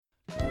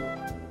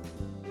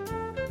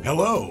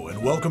Hello,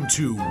 and welcome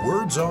to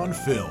Words on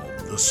Film,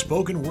 the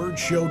spoken word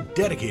show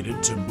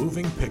dedicated to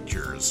moving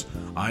pictures.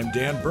 I'm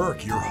Dan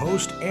Burke, your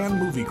host and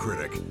movie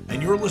critic,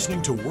 and you're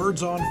listening to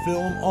Words on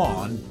Film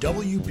on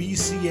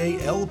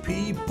WBCA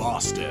LP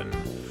Boston.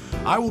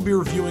 I will be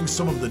reviewing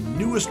some of the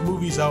newest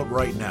movies out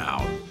right now.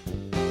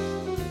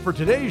 For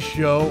today's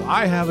show,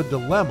 I have a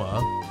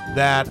dilemma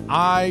that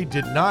I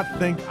did not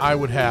think I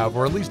would have,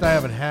 or at least I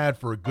haven't had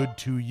for a good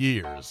 2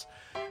 years.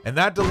 And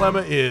that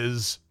dilemma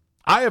is,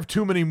 I have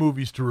too many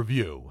movies to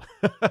review.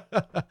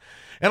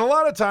 And a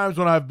lot of times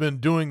when I've been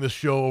doing this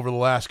show over the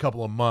last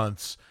couple of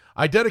months,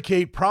 I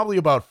dedicate probably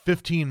about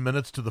 15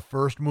 minutes to the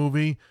first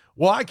movie.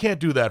 Well, I can't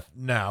do that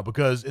now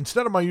because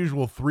instead of my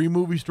usual 3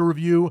 movies to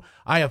review,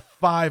 I have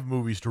 5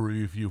 movies to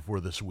review for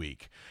this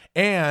week.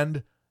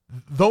 And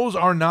those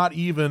are not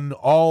even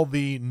all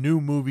the new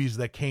movies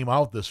that came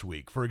out this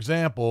week. For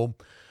example,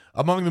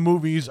 among the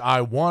movies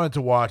I wanted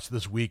to watch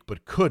this week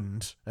but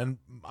couldn't, and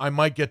I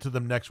might get to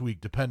them next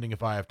week depending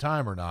if I have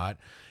time or not,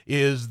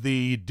 is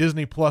the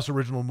Disney Plus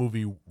original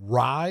movie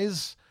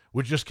Rise,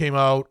 which just came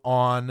out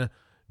on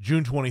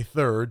June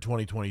 23rd,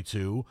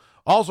 2022.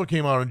 Also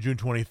came out on June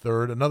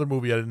 23rd, another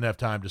movie I didn't have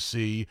time to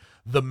see,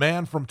 The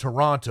Man from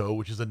Toronto,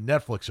 which is a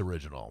Netflix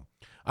original.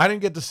 I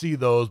didn't get to see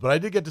those, but I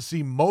did get to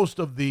see most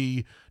of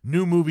the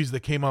new movies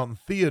that came out in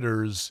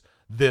theaters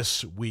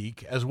this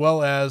week, as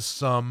well as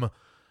some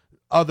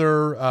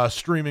other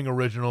streaming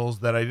originals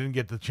that I didn't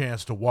get the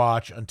chance to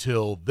watch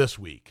until this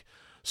week.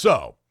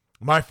 So,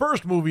 my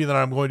first movie that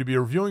I'm going to be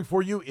reviewing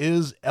for you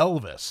is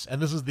Elvis, and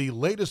this is the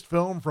latest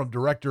film from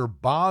director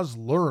Baz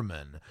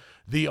Luhrmann,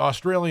 the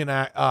Australian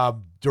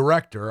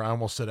director, I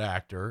almost said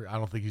actor, I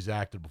don't think he's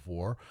acted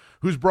before,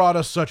 who's brought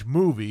us such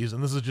movies,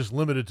 and this is just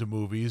limited to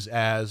movies,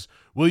 as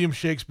William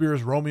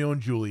Shakespeare's Romeo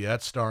and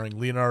Juliet, starring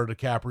Leonardo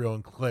DiCaprio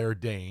and Claire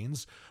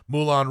Danes,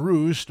 Moulin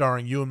Rouge,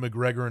 starring Ewan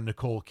McGregor and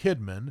Nicole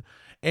Kidman,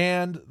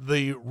 and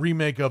the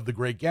remake of The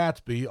Great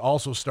Gatsby,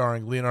 also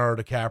starring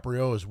Leonardo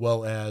DiCaprio, as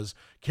well as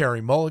Carey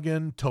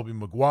Mulligan, Tobey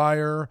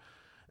Maguire,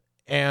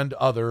 and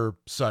other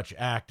such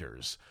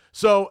actors.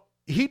 So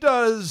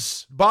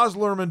Baz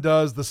Luhrmann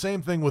does the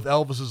same thing with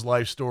Elvis's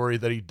life story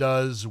that he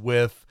does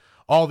with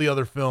all the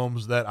other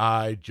films that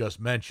I just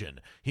mentioned.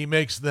 He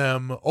makes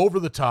them over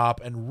the top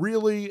and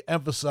really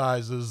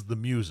emphasizes the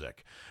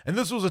music. And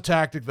this was a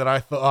tactic that I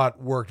thought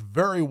worked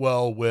very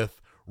well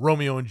with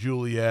Romeo and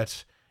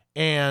Juliet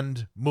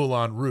and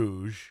Moulin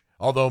Rouge,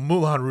 although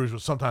Moulin Rouge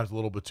was sometimes a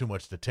little bit too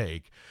much to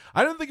take.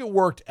 I didn't think it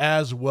worked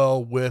as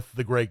well with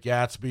The Great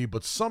Gatsby,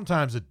 but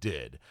sometimes it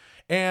did.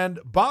 And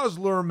Baz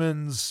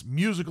Luhrmann's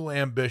musical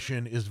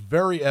ambition is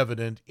very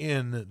evident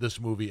in this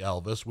movie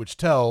Elvis, which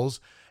tells,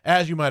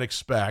 as you might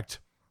expect,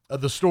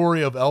 the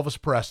story of Elvis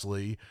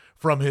Presley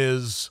from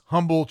his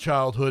humble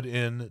childhood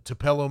in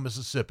Tupelo,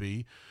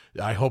 Mississippi.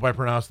 I hope I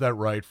pronounced that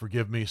right.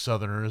 Forgive me,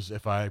 Southerners,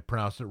 if I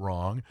pronounced it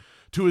wrong.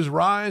 To his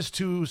rise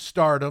to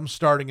stardom,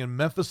 starting in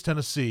Memphis,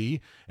 Tennessee,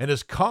 and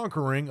his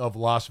conquering of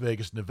Las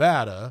Vegas,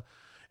 Nevada,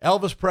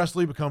 Elvis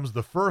Presley becomes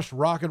the first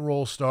rock and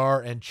roll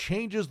star and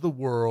changes the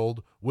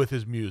world with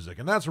his music.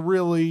 And that's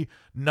really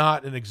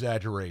not an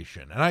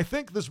exaggeration. And I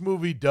think this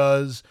movie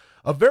does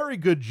a very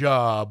good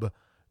job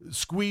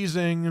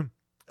squeezing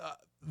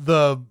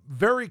the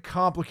very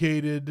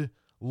complicated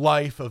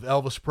life of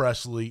Elvis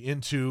Presley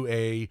into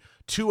a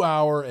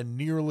 2-hour and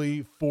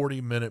nearly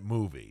 40-minute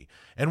movie.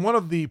 And one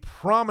of the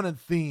prominent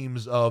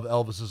themes of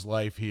Elvis's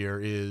life here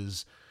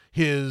is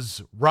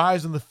his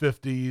rise in the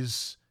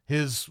 50s,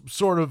 his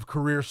sort of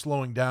career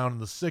slowing down in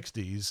the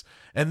 60s,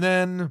 and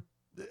then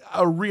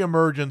a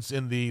reemergence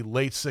in the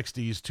late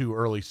 60s to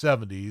early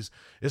 70s,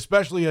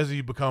 especially as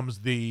he becomes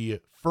the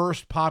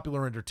first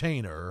popular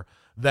entertainer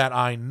that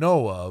I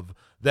know of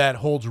that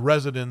holds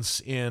residence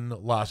in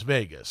Las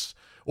Vegas.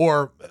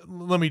 Or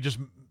let me just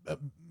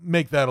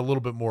make that a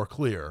little bit more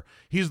clear.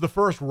 He's the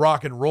first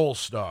rock and roll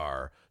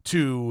star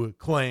to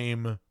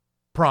claim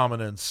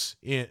prominence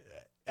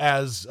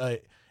as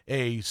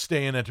a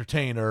stay-in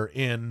entertainer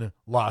in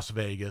Las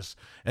Vegas.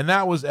 And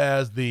that was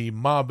as the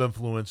mob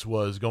influence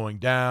was going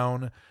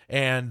down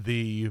and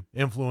the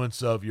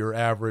influence of your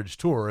average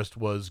tourist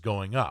was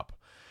going up.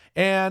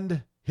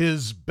 And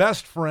his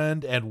best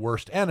friend and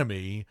worst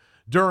enemy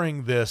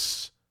during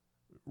this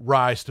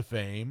rise to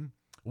fame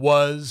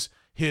was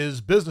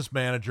his business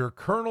manager,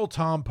 Colonel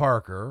Tom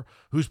Parker,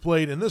 who's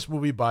played in this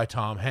movie by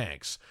Tom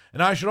Hanks.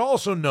 And I should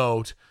also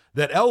note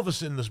that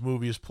Elvis in this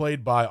movie is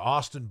played by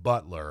Austin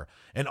Butler,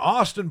 and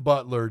Austin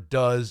Butler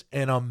does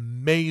an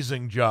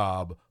amazing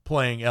job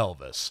playing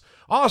Elvis.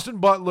 Austin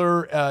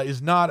Butler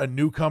is not a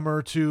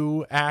newcomer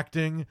to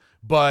acting,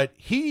 but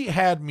he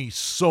had me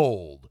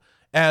sold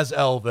as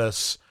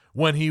Elvis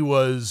when he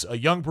was a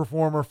young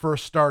performer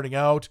first starting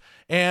out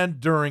and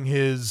during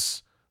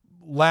his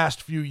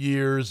last few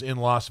years in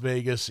Las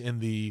Vegas in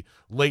the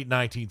late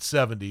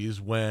 1970s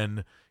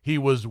when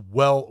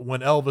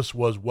Elvis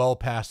was well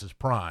past his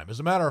prime. As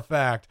a matter of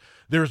fact,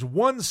 there's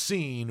one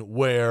scene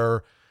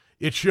where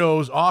it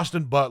shows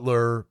Austin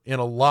Butler in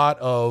a lot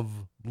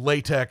of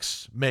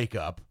latex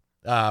makeup,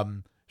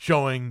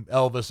 showing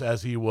Elvis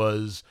as he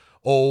was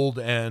old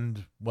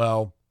and,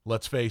 well,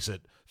 let's face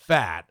it,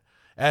 fat,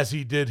 as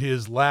he did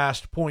his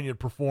last poignant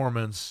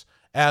performance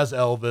as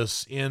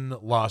Elvis in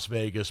Las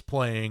Vegas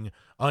playing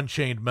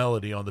Unchained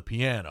Melody on the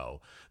piano.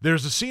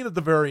 There's a scene at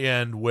the very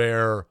end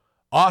where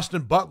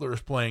Austin Butler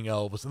is playing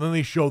Elvis, and then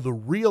they show the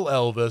real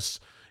Elvis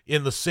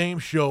in the same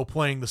show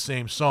playing the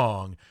same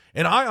song,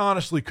 and I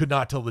honestly could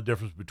not tell the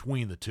difference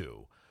between the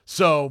two.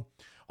 So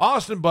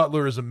Austin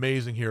Butler is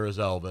amazing here as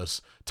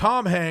Elvis.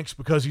 Tom Hanks,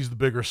 because he's the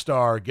bigger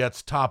star,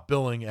 gets top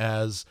billing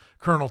as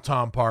Colonel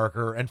Tom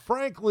Parker, and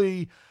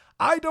frankly,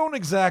 I don't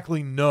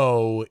exactly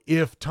know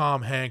if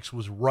Tom Hanks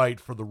was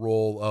right for the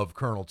role of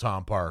Colonel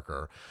Tom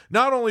Parker.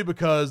 Not only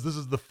because this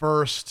is the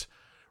first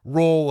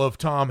role of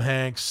Tom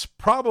Hanks,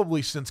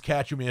 probably since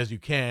Catch Me As You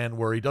Can,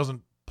 where he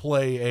doesn't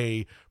play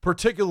a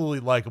particularly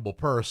likable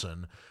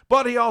person,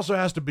 but he also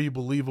has to be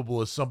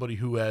believable as somebody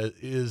who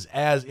is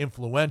as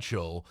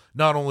influential,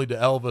 not only to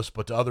Elvis,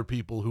 but to other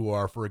people who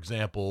are, for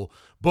example,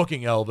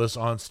 booking Elvis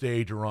on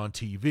stage or on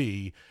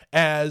TV,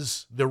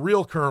 as the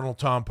real Colonel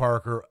Tom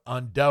Parker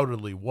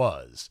undoubtedly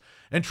was.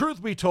 And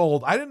truth be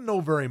told, I didn't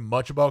know very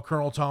much about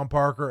Colonel Tom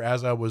Parker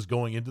as I was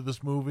going into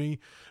this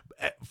movie.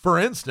 For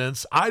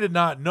instance, I did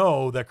not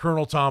know that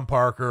Colonel Tom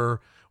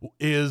Parker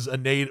was a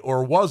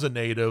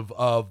native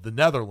of the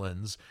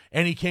Netherlands,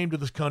 and he came to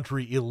this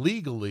country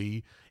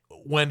illegally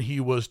when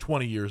he was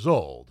 20 years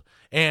old.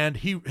 And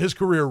his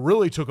career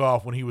really took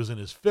off when he was in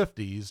his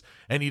 50s,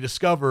 and he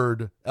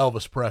discovered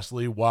Elvis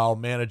Presley while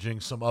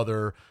managing some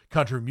other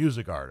country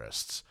music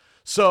artists.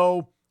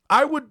 So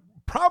I would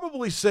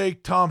probably say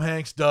Tom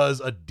Hanks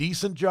does a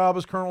decent job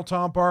as Colonel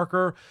Tom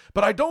Parker,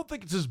 but I don't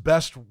think it's his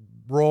best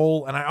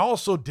role, and I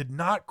also did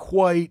not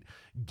quite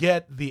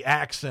get the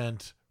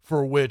accent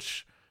for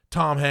which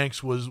Tom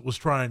Hanks was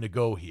trying to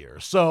go here.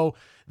 So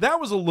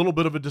that was a little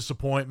bit of a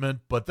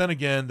disappointment, but then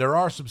again, there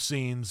are some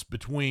scenes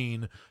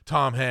between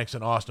Tom Hanks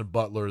and Austin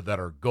Butler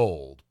that are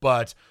gold.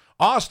 But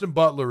Austin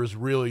Butler is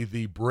really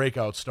the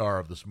breakout star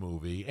of this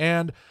movie,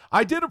 and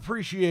I did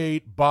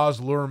appreciate Baz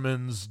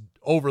Luhrmann's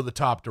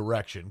over-the-top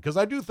direction, because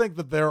I do think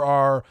that there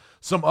are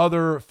some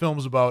other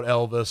films about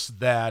Elvis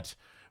that,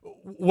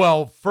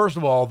 well, first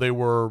of all, they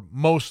were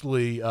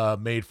mostly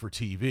made for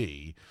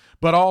TV,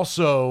 but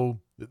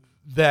also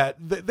that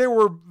they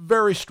were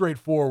very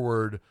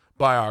straightforward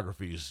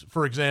biographies.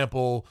 For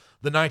example,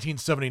 the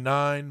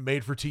 1979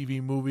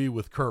 made-for-TV movie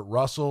with Kurt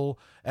Russell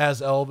as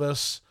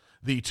Elvis,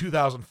 the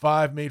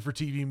 2005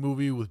 made-for-TV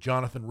movie with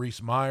Jonathan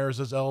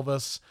Rhys-Meyers as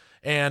Elvis,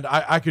 and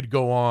I could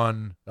go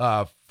on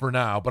for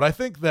now, but I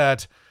think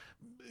that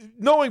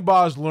knowing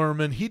Baz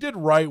Luhrmann, he did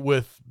right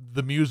with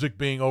the music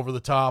being over the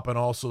top and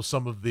also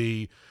some of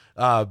the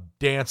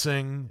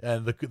dancing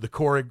and the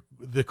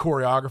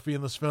choreography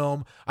in this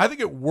film. I think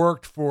it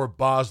worked for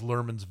Baz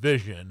Luhrmann's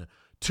vision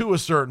to a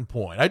certain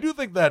point. I do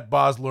think that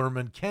Baz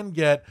Luhrmann can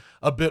get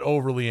a bit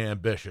overly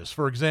ambitious.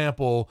 For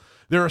example,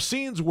 there are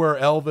scenes where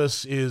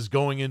Elvis is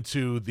going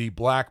into the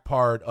black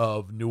part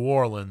of New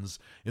Orleans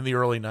in the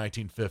early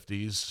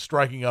 1950s,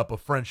 striking up a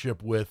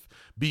friendship with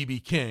B.B.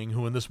 King,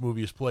 who in this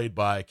movie is played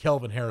by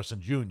Kelvin Harrison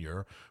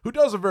Jr., who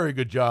does a very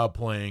good job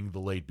playing the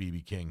late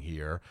B.B. King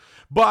here.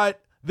 But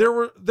there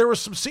were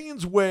some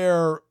scenes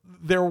where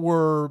there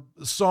were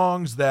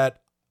songs that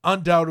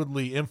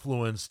undoubtedly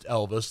influenced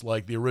Elvis,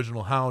 like the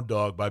original Hound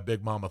Dog by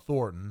Big Mama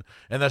Thornton,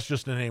 and that's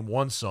just to name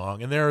one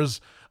song. And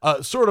there's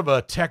sort of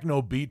a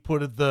techno beat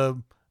put at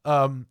the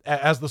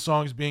as the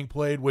song's being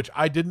played, which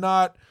I did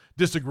not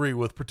disagree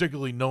with,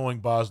 particularly knowing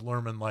Baz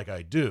Luhrmann like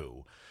I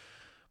do.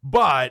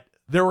 But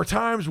there were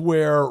times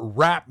where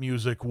rap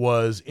music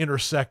was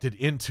intersected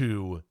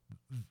into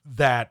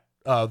that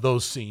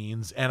those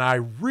scenes, and I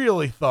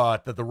really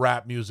thought that the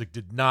rap music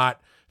did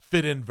not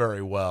fit in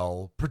very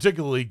well,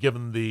 particularly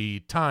given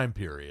the time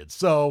period.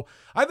 So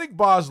I think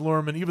Baz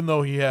Luhrmann, even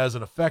though he has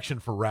an affection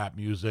for rap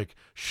music,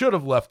 should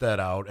have left that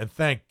out, and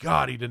thank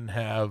God he didn't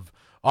have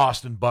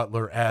Austin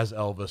Butler as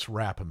Elvis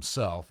rap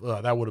himself.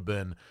 That would have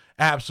been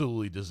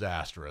absolutely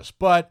disastrous.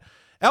 But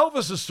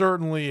Elvis is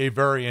certainly a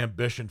very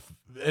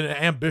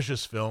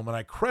ambitious film, and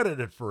I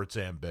credit it for its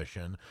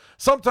ambition.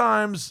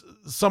 Sometimes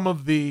some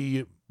of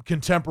the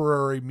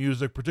contemporary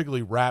music,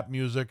 particularly rap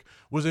music,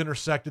 was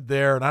intersected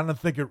there, and I don't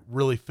think it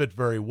really fit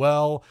very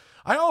well.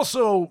 I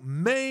also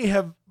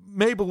may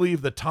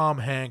believe that Tom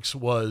Hanks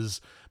was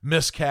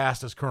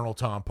miscast as Colonel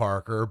Tom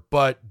Parker,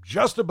 but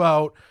just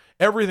about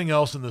everything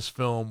else in this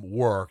film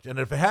worked, and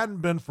if it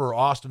hadn't been for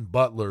Austin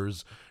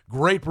Butler's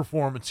great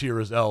performance here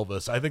as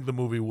Elvis, I think the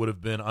movie would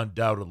have been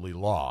undoubtedly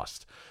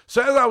lost.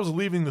 So as I was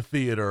leaving the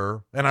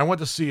theater, and I went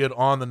to see it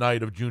on the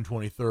night of June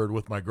 23rd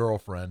with my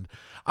girlfriend,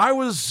 I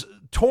was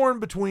torn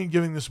between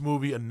giving this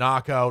movie a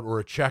knockout or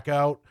a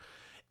checkout,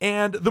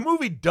 and the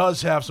movie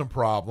does have some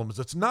problems.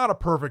 It's not a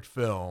perfect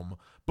film,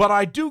 but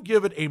I do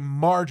give it a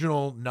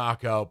marginal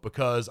knockout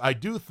because I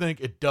do think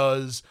it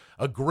does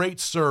a great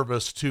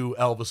service to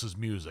Elvis's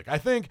music. I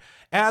think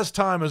as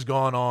time has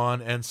gone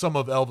on and some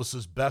of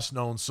Elvis's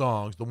best-known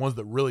songs, the ones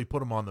that really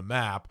put him on the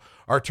map,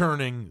 are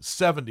turning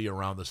 70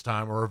 around this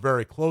time or are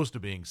very close to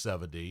being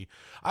 70,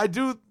 I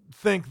do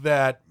think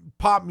that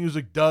pop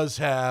music does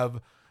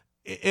have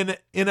an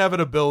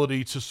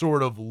inevitability to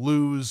sort of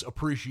lose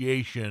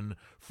appreciation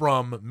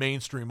from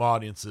mainstream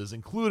audiences,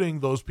 including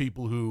those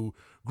people who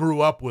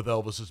grew up with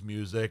Elvis's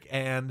music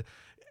and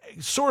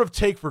sort of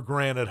take for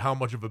granted how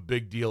much of a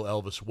big deal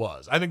Elvis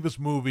was. I think this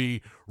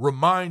movie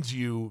reminds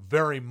you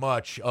very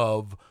much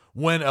of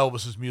when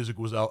Elvis's music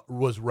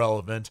was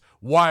relevant,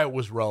 why it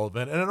was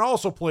relevant, and it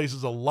also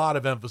places a lot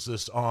of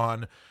emphasis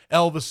on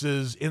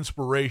Elvis's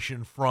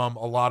inspiration from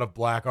a lot of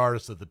black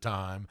artists at the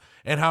time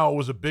and how it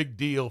was a big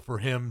deal for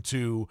him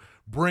to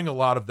bring a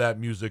lot of that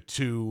music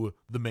to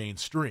the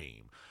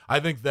mainstream. I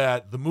think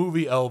that the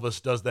movie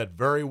Elvis does that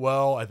very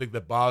well. I think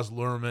that Baz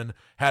Luhrmann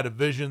had a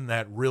vision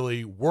that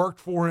really worked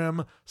for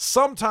him,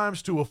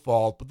 sometimes to a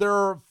fault, but there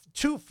are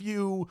too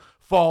few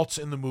faults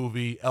in the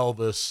movie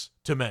Elvis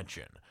to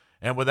mention.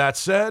 And with that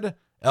said,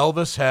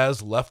 Elvis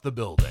has left the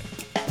building.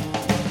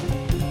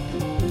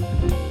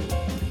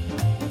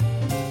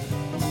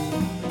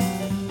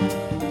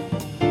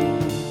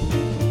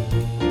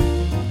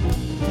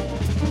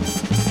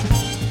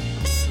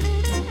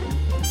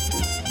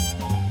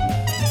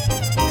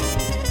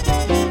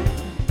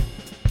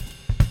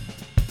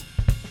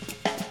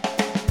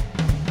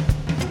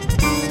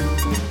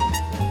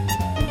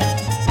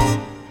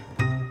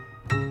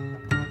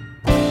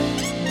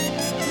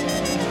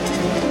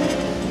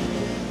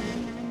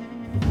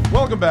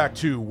 Welcome back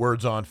to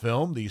Words on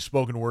Film, the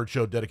spoken word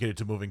show dedicated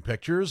to moving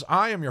pictures.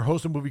 I am your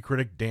host and movie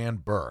critic, Dan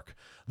Burke.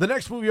 The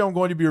next movie I'm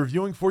going to be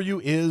reviewing for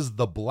you is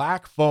The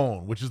Black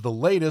Phone, which is the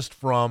latest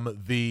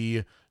from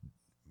the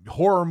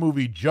horror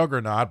movie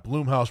juggernaut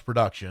Blumhouse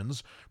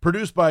Productions,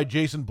 produced by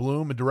Jason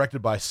Blum and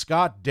directed by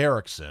Scott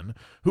Derrickson,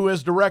 who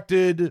has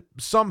directed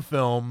some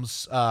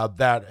films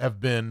that have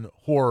been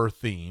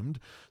horror-themed,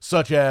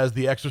 such as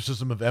The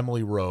Exorcism of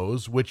Emily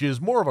Rose, which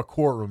is more of a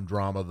courtroom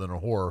drama than a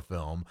horror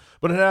film,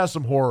 but it has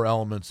some horror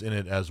elements in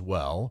it as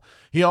well.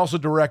 He also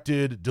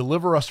directed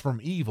Deliver Us from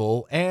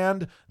Evil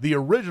and the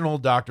original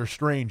Doctor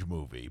Strange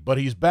movie, but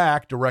he's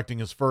back directing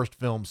his first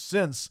film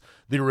since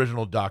the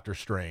original Doctor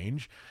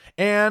Strange.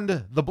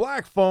 And The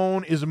Black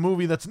Phone is a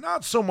movie that's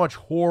not so much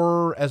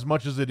horror as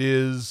much as it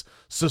is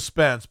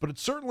suspense, but it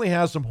certainly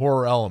has some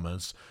horror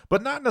elements,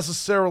 but not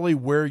necessarily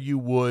where you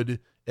would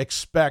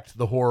expect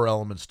the horror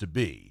elements to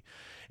be.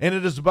 And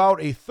it is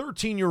about a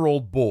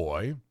 13-year-old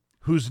boy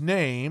whose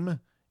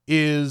name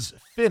is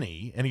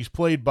Finney, and he's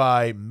played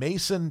by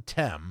Mason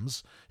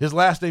Thames. His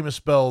last name is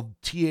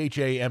spelled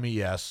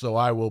Thames, so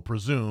I will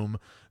presume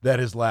that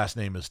his last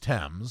name is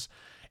Thames.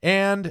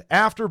 And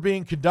after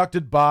being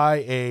abducted by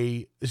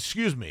a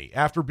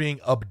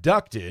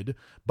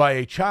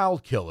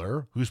child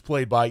killer who's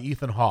played by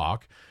Ethan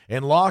Hawke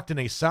and locked in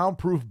a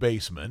soundproof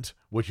basement,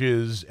 which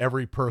is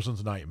every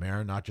person's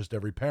nightmare, not just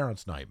every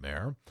parent's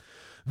nightmare,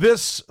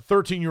 this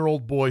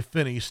 13-year-old boy,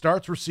 Finney,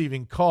 starts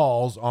receiving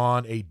calls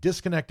on a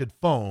disconnected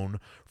phone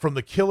from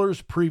the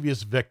killer's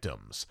previous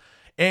victims.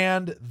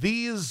 And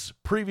these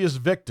previous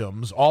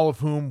victims, all of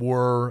whom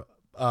were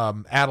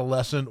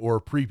adolescent or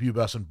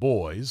prepubescent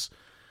boys,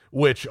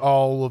 which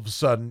all of a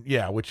sudden,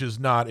 which is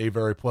not a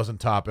very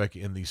pleasant topic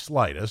in the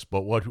slightest,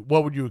 but what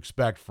would you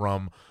expect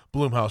from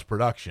Blumhouse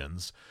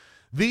Productions?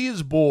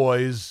 These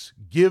boys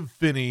give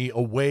Finney a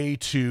way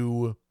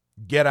to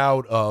get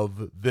out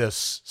of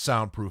this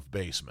soundproof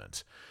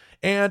basement.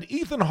 And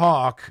Ethan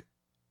Hawke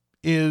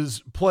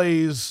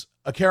plays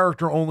a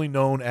character only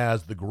known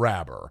as the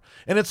Grabber.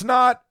 And it's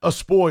not a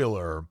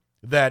spoiler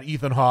that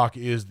Ethan Hawke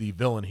is the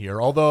villain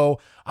here, although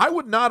I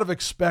would not have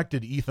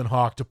expected Ethan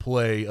Hawke to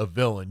play a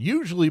villain,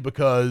 usually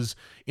because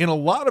in a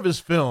lot of his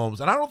films,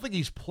 and I don't think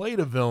he's played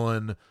a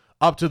villain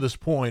up to this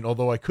point,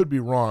 although I could be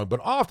wrong, but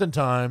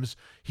oftentimes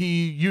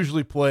he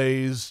usually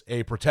plays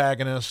a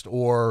protagonist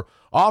or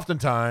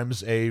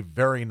oftentimes a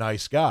very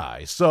nice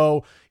guy.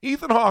 So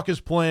Ethan Hawke is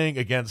playing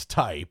against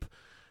type,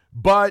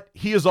 but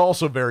he is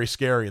also very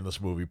scary in this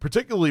movie,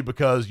 particularly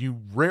because you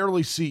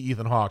rarely see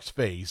Ethan Hawke's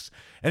face,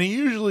 and he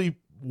usually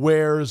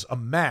wears a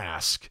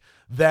mask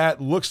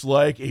that looks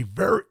like a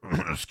very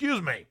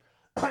excuse me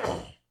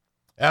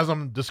as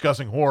I'm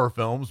discussing horror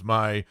films,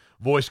 my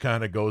voice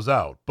kind of goes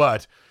out.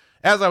 But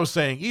as I was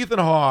saying, Ethan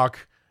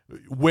Hawke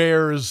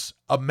wears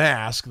a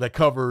mask that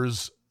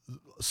covers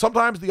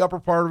sometimes the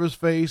upper part of his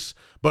face,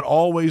 but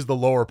always the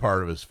lower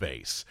part of his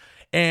face.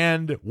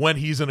 And when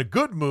he's in a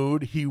good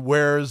mood, he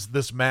wears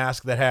this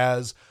mask that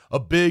has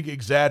a big,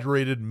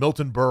 exaggerated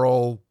Milton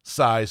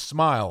Berle-sized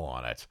smile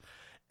on it.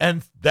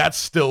 And that's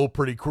still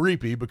pretty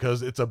creepy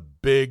because it's a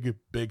big,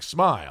 big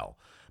smile.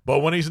 But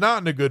when he's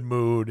not in a good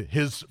mood,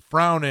 his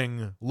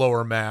frowning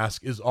lower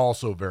mask is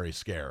also very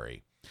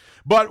scary.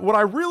 But what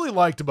I really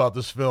liked about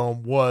this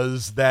film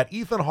was that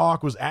Ethan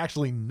Hawke was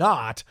actually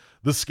not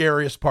the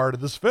scariest part of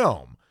this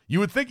film. You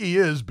would think he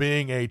is,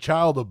 being a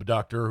child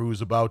abductor who's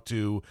about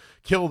to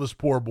kill this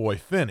poor boy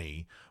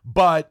Finney.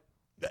 But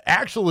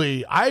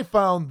actually, I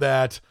found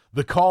that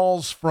the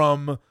calls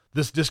from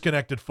this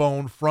disconnected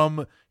phone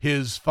from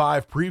his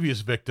 5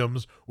 previous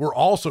victims were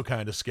also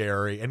kind of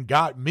scary and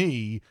got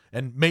me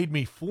and made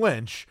me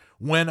flinch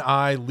when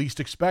I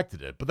least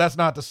expected it. But that's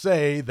not to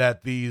say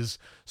that these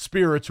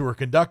spirits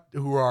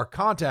who are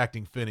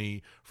contacting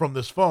Finney from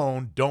this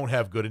phone don't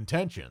have good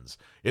intentions.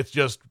 It's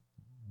just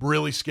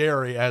really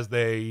scary as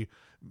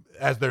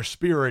their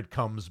spirit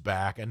comes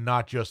back, and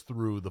not just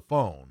through the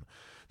phone.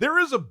 There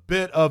is a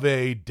bit of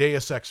a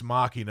deus ex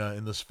machina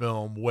in this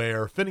film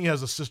where Finney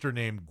has a sister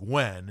named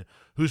Gwen,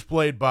 who's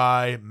played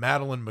by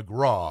Madeline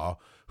McGraw,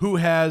 who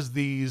has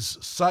these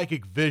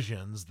psychic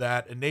visions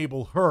that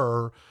enable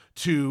her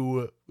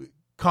to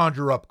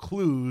conjure up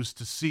clues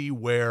to see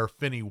where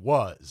Finney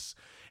was.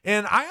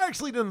 And I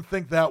actually didn't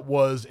think that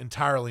was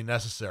entirely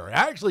necessary.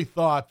 I actually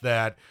thought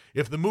that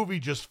if the movie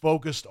just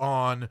focused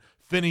on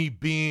Finney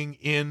being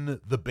in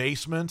the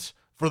basement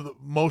for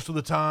most of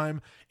the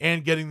time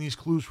and getting these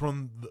clues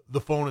from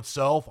the phone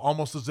itself,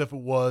 almost as if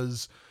it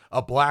was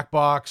a black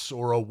box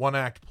or a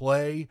one-act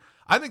play,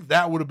 I think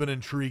that would have been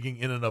intriguing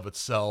in and of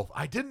itself.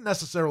 I didn't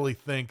necessarily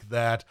think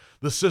that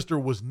the sister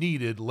was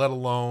needed, let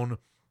alone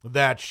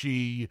that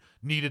she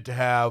needed to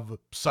have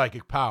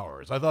psychic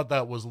powers. I thought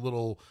that was a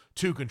little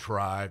too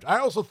contrived. I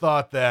also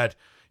thought that,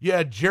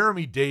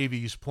 Jeremy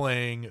Davies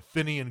playing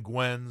Finney and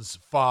Gwen's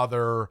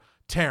father,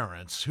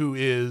 Terrence, who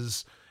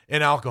is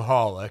an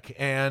alcoholic,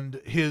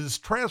 and his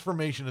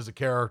transformation as a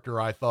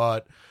character I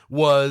thought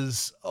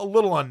was a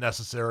little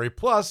unnecessary.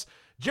 Plus,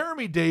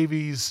 Jeremy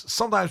Davies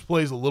sometimes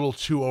plays a little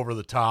too over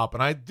the top,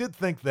 and I did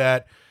think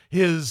that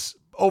his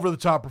over the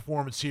top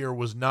performance here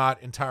was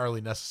not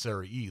entirely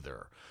necessary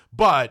either.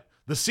 But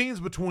the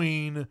scenes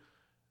between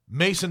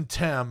Mason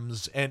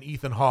Thames and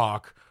Ethan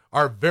Hawke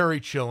are very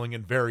chilling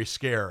and very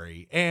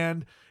scary.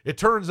 And it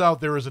turns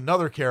out there is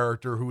another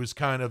character who is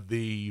kind of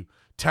the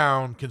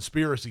town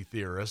conspiracy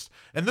theorist.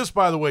 And this,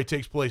 by the way,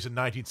 takes place in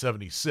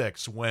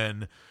 1976,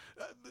 when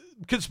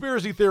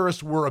conspiracy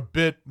theorists were a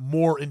bit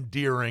more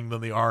endearing than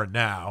they are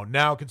now.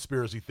 Now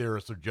conspiracy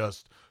theorists are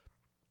just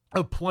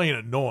plain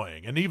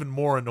annoying, and even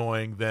more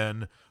annoying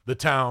than the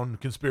town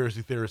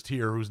conspiracy theorist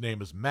here, whose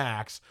name is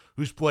Max,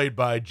 who's played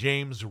by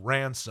James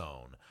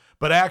Ransone.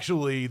 But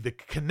actually, the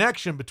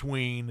connection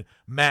between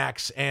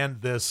Max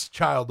and this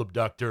child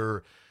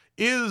abductor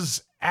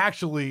is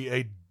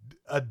actually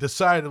a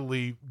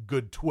decidedly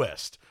good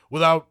twist,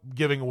 without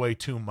giving away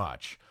too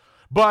much.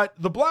 But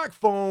The Black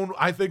Phone,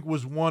 I think,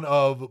 was one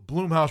of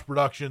Blumhouse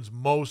Productions'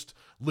 most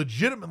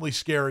legitimately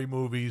scary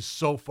movies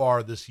so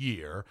far this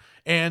year.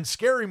 And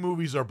scary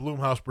movies are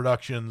Blumhouse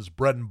Productions'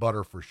 bread and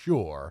butter for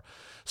sure.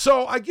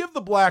 So I give The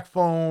Black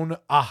Phone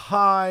a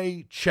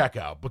high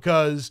checkout,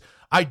 because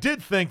I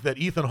did think that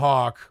Ethan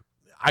Hawke,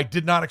 I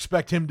did not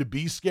expect him to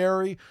be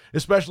scary,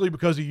 especially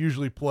because he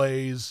usually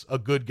plays a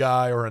good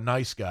guy or a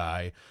nice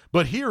guy.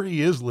 But here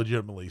he is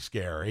legitimately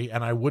scary,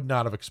 and I would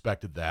not have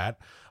expected that.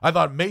 I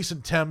thought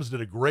Mason Thames did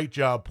a great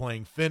job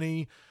playing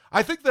Finney.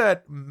 I think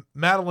that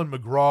Madeline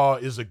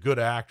McGraw is a good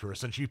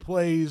actress, and she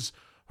plays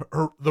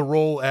the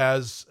role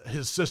as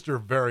his sister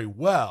very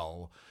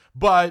well.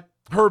 But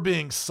her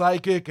being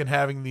psychic and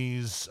having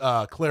these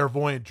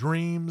clairvoyant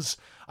dreams,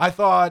 I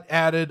thought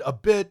added a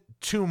bit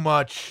too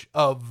much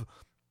of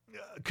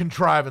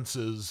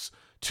contrivances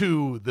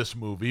to this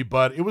movie.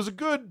 But it was a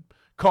good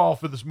call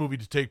for this movie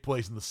to take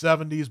place in the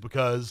 70s,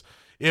 because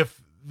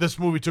if this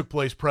movie took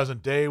place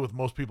present day with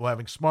most people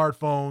having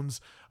smartphones,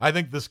 I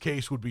think this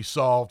case would be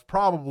solved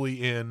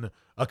probably in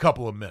a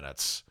couple of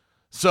minutes.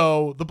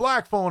 So The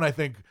Black Phone, I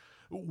think,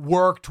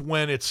 worked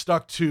when it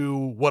stuck to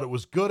what it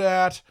was good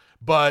at,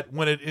 but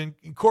when it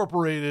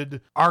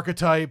incorporated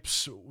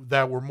archetypes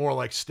that were more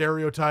like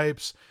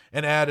stereotypes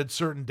and added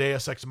certain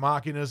deus ex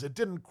machinas, it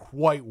didn't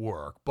quite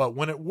work. But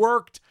when it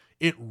worked,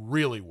 it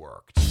really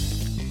worked.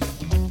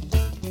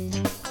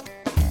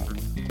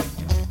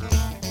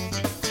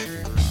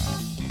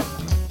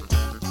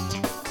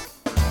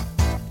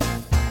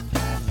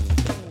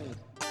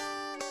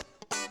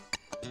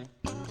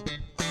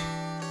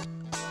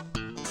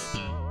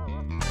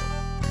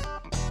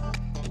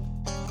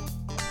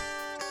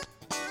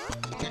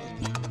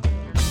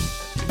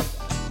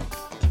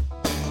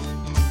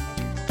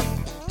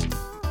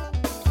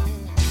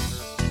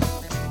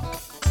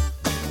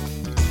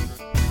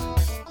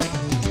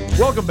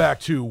 Welcome back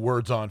to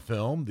Words on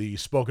Film, the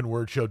spoken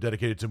word show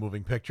dedicated to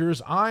moving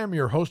pictures. I am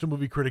your host and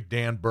movie critic,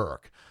 Dan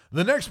Burke.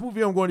 The next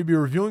movie I'm going to be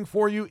reviewing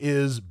for you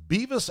is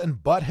Beavis and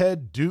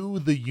Butthead Do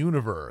the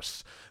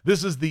Universe.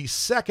 This is the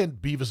second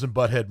Beavis and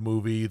Butthead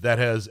movie that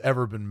has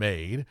ever been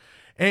made,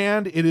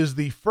 and it is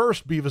the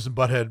first Beavis and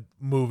Butthead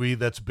movie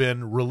that's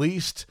been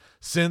released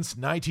since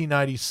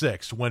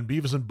 1996, when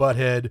Beavis and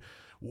Butthead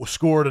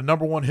scored a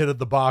 #1 hit at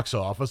the box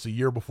office a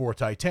year before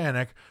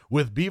Titanic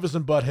with Beavis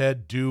and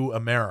Butthead Do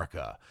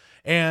America.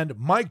 And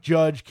Mike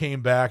Judge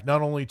came back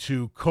not only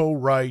to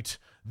co-write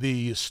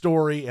the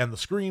story and the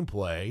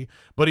screenplay,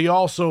 but he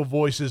also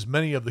voices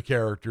many of the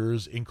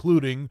characters,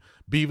 including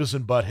Beavis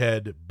and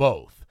Butthead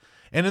both.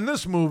 And in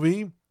this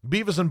movie,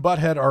 Beavis and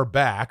Butthead are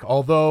back,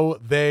 although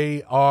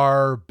they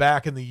are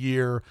back in the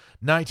year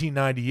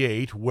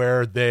 1998,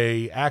 where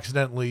they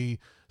accidentally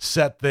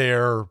set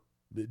their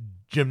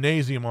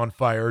gymnasium on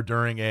fire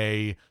during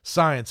a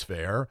science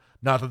fair.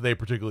 Not that they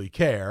particularly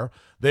care.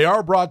 They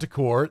are brought to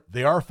court.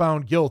 They are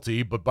found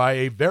guilty, but by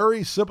a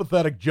very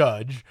sympathetic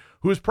judge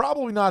who is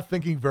probably not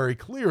thinking very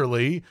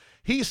clearly.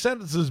 He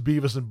sentences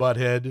Beavis and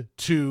Butthead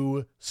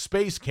to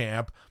space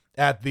camp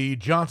at the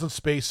Johnson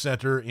Space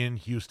Center in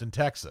Houston,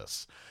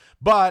 Texas.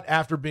 But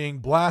after being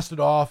blasted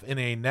off in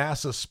a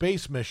NASA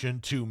space mission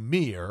to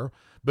Mir,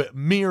 but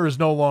Mir is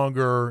no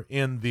longer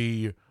in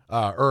the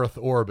Earth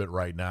orbit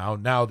right now.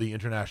 Now the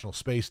International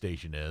Space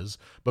Station is.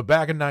 But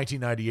back in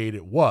 1998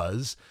 it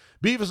was.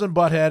 Beavis and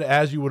Butthead,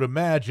 as you would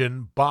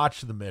imagine,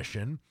 botched the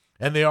mission.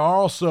 And they are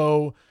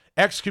also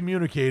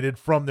excommunicated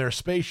from their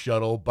space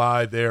shuttle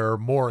by their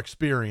more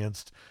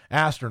experienced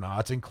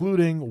astronauts,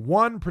 including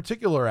one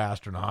particular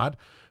astronaut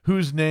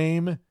whose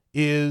name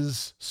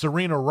is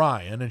Serena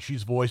Ryan, and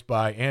she's voiced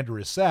by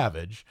Andrea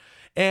Savage.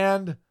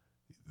 And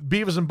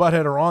Beavis and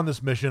Butthead are on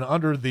this mission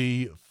under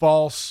the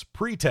false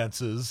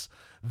pretenses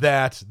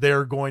that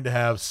they're going to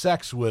have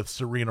sex with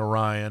Serena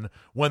Ryan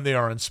when they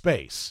are in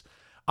space.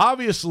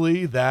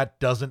 Obviously, that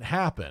doesn't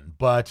happen,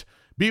 but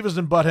Beavis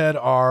and Butthead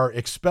are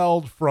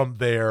expelled from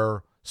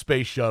their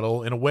space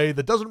shuttle in a way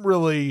that doesn't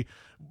really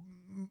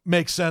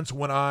make sense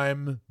when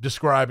I'm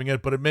describing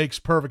it, but it makes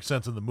perfect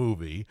sense in the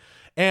movie.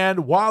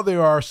 And while they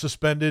are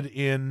suspended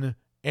in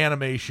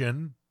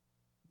animation,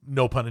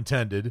 no pun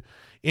intended,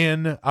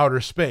 in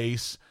outer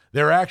space,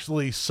 they're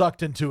actually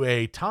sucked into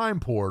a time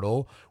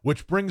portal,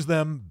 which brings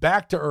them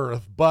back to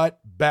Earth, but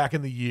back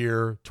in the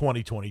year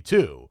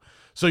 2022.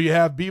 So you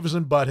have Beavis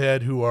and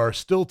Butthead, who are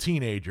still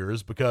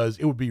teenagers, because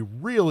it would be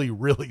really,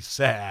 really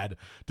sad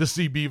to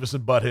see Beavis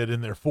and Butthead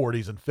in their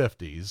 40s and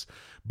 50s.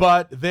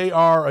 But they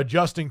are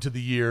adjusting to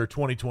the year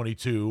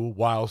 2022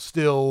 while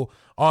still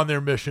on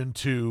their mission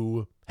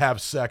to have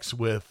sex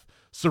with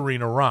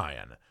Serena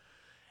Ryan.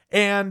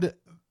 And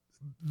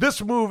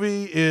this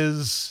movie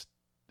is...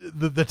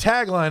 The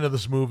tagline of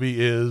this movie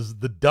is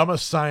the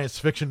dumbest science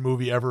fiction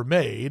movie ever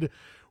made,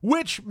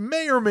 which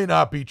may or may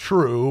not be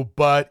true,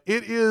 but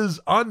it is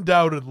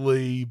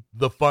undoubtedly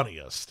the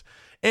funniest.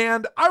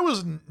 And I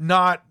was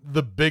not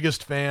the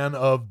biggest fan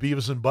of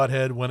Beavis and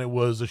Butthead when it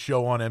was a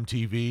show on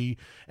MTV,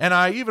 and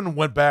I even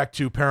went back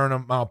to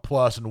Paramount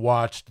Plus and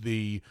watched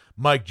the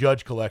Mike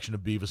Judge collection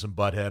of Beavis and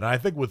Butthead. And I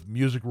think with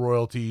music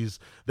royalties,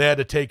 they had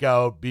to take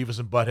out Beavis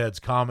and Butthead's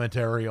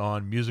commentary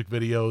on music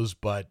videos,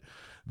 but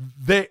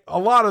a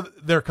lot of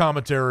their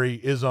commentary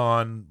is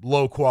on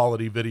low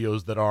quality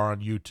videos that are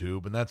on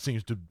YouTube, and that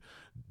seems to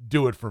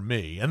do it for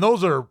me. And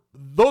those are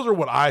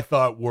what I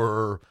thought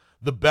were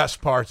the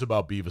best parts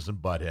about Beavis and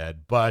Butthead.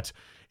 But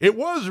it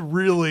was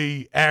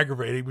really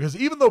aggravating because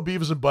even though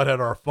Beavis and Butthead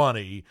are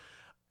funny,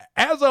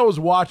 as I was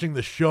watching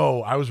the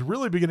show, I was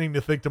really beginning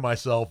to think to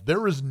myself,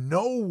 there is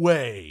no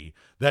way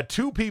that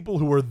two people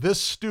who are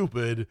this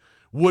stupid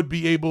would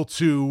be able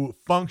to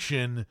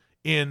function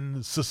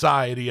in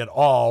society at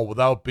all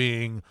without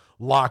being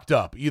locked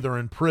up, either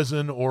in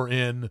prison or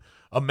in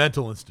a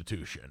mental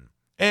institution.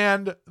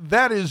 And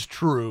that is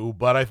true,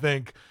 but I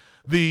think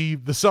the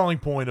selling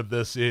point of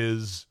this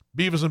is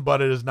Beavis and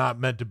Butthead is not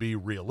meant to be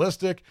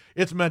realistic.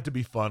 It's meant to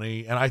be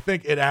funny, and I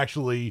think it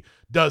actually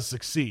does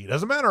succeed.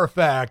 As a matter of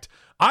fact,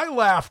 I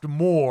laughed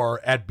more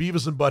at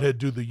Beavis and Butthead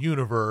Do the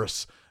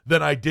Universe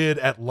than I did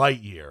at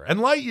Lightyear. And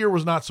Lightyear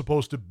was not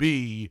supposed to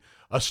be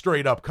a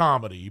straight-up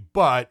comedy,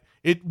 but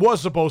it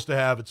was supposed to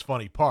have its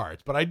funny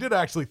parts. But I did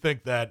actually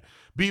think that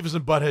Beavis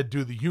and Butthead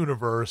Do the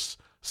Universe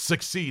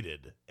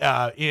succeeded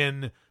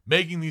in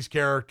making these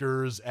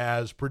characters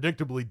as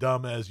predictably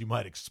dumb as you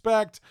might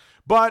expect.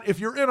 But if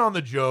you're in on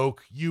the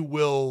joke, you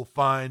will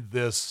find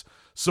this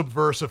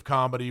subversive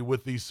comedy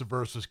with these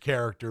subversive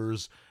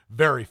characters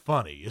very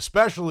funny,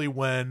 especially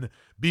when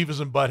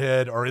Beavis and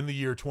Butthead are in the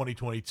year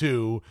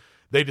 2022.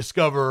 They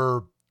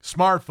discover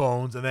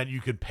smartphones and that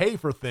you can pay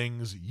for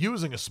things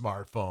using a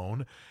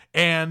smartphone.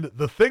 And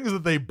the things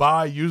that they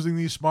buy using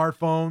these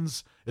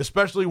smartphones,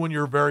 especially when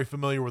you're very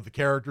familiar with the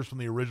characters from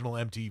the original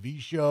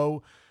MTV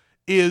show,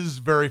 is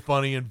very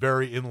funny and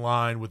very in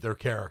line with their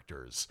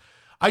characters.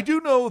 I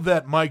do know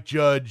that Mike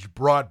Judge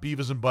brought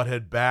Beavis and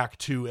Butthead back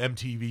to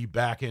MTV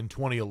back in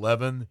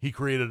 2011. He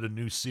created a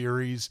new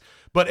series,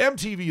 but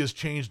MTV has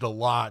changed a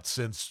lot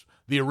since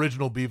the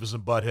original Beavis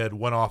and Butthead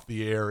went off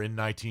the air in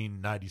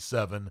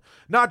 1997.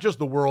 Not just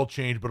the world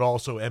changed, but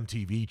also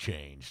MTV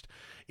changed.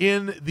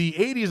 In the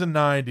 80s and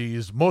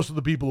 90s, most of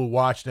the people who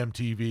watched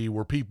MTV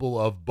were people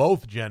of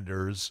both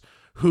genders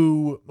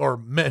who,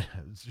 or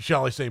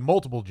shall I say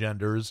multiple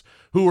genders,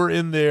 who were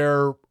in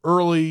their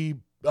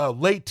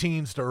late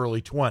teens to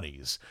early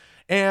 20s.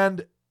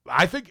 And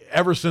I think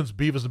ever since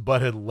Beavis and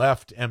Butthead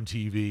left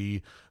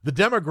MTV, the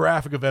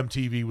demographic of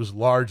MTV was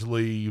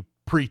largely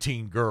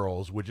preteen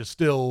girls, which is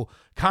still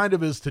kind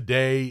of is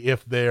today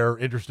if they're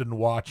interested in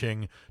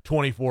watching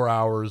 24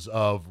 hours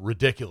of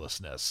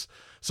ridiculousness.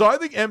 So I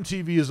think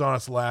MTV is on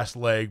its last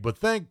leg, but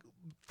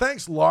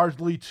thanks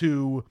largely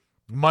to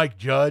Mike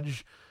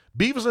Judge,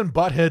 Beavis and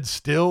Butthead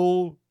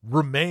still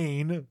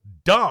remain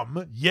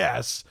dumb,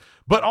 yes,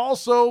 but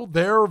also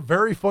they're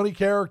very funny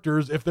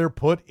characters if they're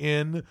put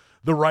in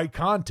the right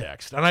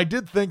context. And I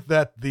did think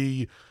that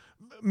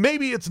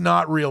maybe it's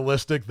not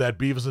realistic that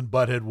Beavis and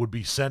Butthead would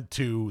be sent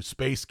to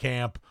space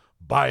camp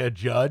by a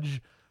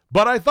judge,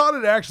 but I thought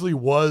it actually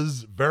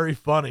was very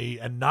funny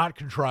and not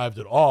contrived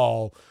at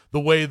all, the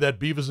way that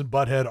Beavis and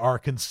Butthead are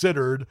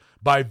considered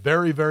by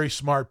very, very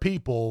smart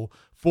people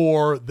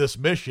for this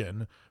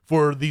mission,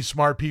 for these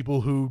smart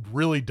people who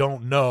really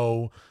don't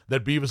know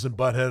that Beavis and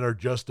Butthead are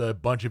just a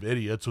bunch of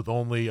idiots with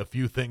only a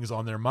few things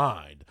on their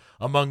mind,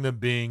 among them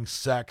being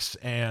sex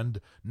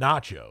and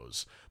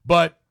nachos.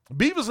 But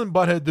Beavis and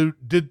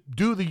Butthead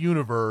Do the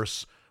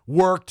Universe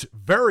worked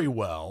very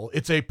well.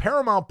 It's a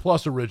Paramount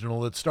Plus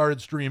original that started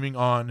streaming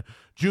on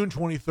June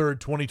 23rd,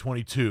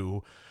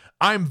 2022.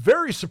 I'm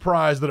very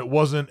surprised that it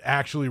wasn't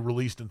actually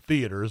released in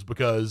theaters,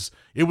 because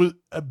it was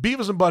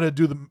Beavis and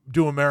Butthead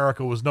Do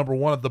America was number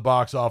one at the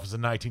box office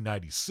in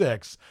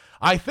 1996.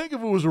 I think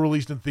if it was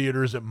released in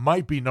theaters, it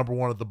might be number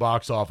one at the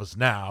box office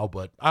now,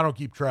 but I don't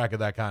keep track of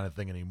that kind of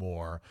thing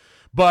anymore.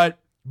 But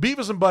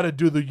Beavis and Butthead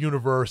Do the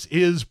Universe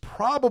is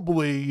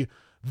probably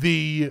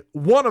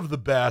one of the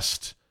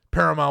best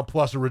Paramount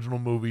Plus original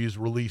movies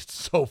released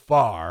so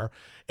far,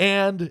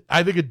 and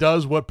I think it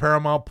does what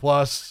Paramount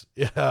Plus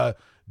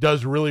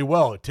does really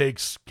well. It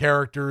takes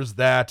characters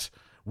that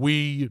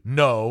we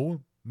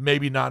know,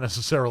 maybe not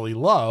necessarily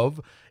love,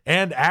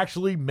 and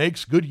actually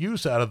makes good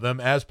use out of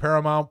them, as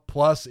Paramount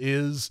Plus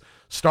is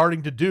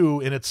starting to do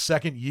in its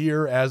second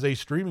year as a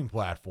streaming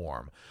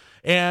platform.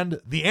 And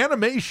the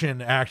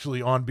animation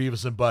actually on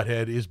Beavis and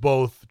Butthead is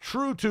both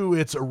true to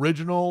its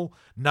original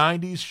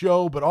 90s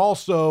show, but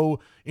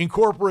also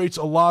incorporates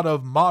a lot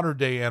of modern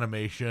day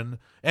animation.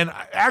 And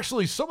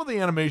actually, some of the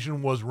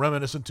animation was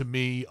reminiscent to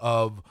me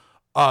of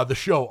the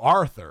show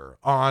Arthur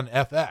on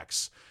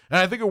FX. And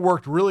I think it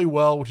worked really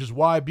well, which is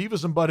why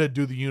Beavis and Butthead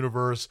Do the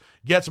Universe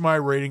gets my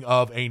rating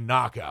of a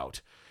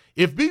knockout.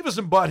 If Beavis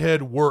and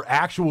Butthead were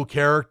actual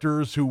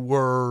characters who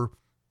were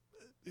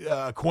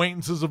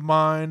acquaintances of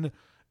mine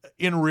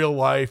in real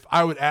life,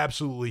 I would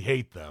absolutely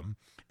hate them.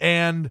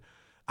 And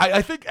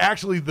I think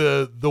actually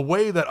the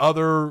way that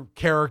other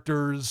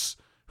characters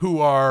who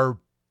are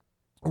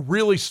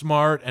really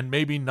smart and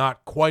maybe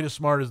not quite as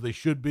smart as they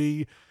should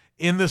be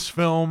in this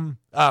film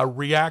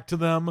react to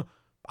them,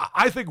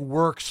 I think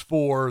works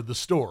for the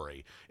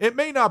story. It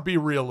may not be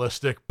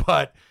realistic,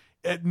 but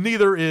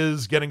neither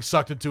is getting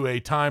sucked into a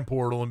time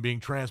portal and being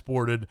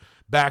transported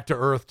back to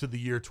Earth to the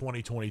year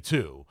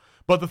 2022.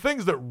 But the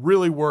things that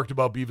really worked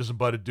about Beavis and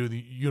Butthead Do the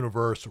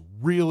Universe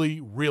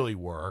really, really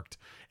worked.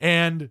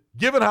 And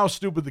given how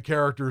stupid the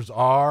characters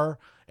are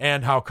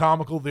and how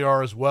comical they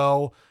are as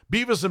well,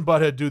 Beavis and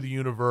Butthead Do the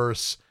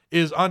Universe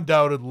is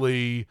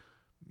undoubtedly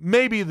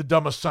maybe the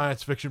dumbest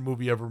science fiction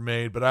movie ever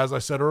made. But as I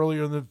said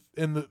earlier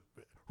in the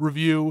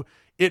review,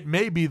 it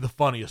may be the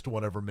funniest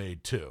one ever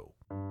made too.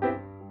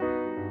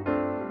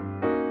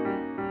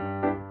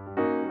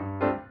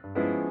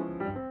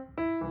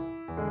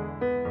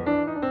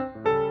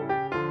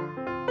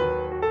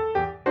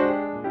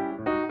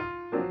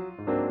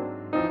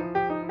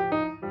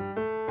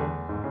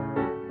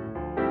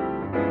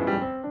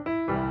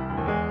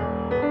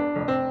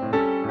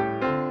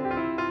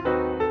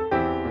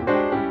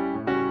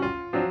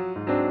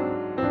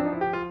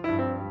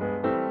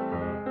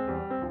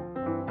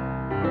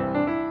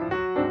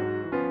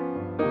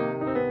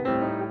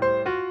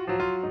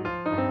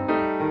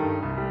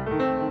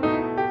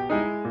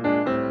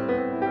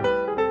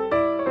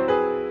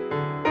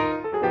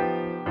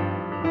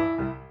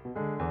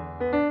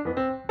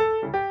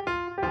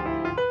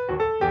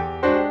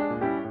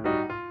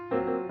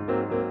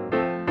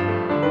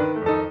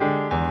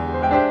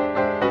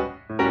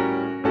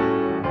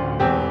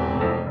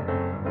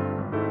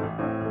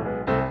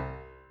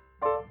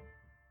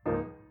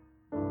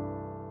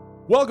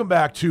 Welcome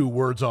back to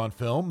Words on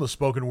Film, the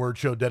spoken word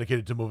show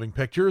dedicated to moving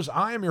pictures.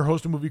 I am your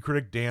host and movie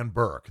critic, Dan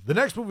Burke. The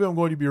next movie I'm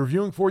going to be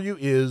reviewing for you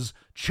is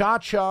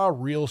Cha-Cha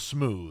Real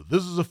Smooth.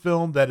 This is a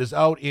film that is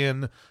out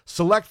in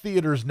select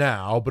theaters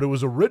now, but it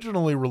was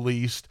originally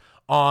released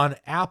on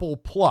Apple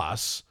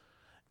Plus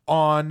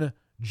on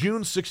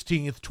June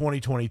 16th,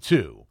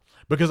 2022.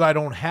 Because I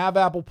don't have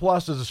Apple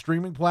Plus as a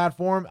streaming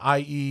platform,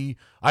 i.e.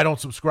 I don't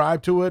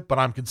subscribe to it, but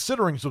I'm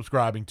considering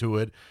subscribing to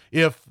it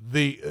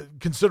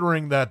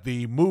considering that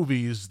the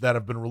movies that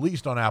have been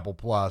released on Apple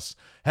Plus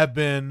have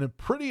been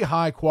pretty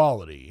high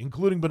quality,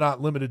 including but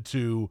not limited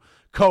to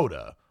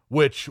Coda,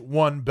 which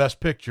won Best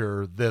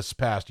Picture this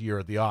past year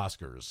at the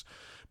Oscars.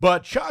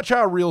 But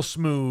Cha-Cha Real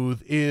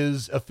Smooth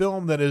is a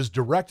film that is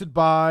directed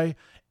by,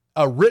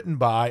 written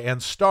by,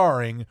 and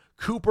starring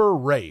Cooper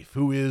Raiff,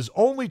 who is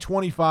only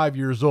 25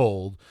 years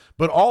old,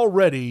 but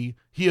already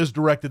he has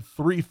directed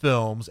 3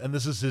 films, and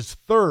this is his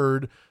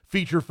third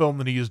feature film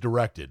that he has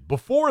directed.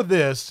 Before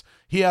this,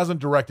 he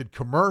hasn't directed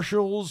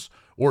commercials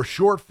or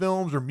short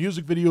films or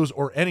music videos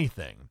or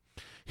anything.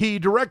 He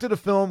directed a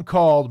film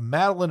called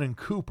Madeline and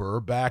Cooper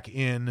back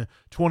in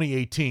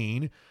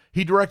 2018.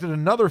 He directed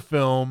another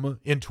film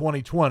in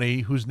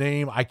 2020 whose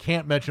name I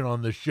can't mention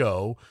on this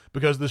show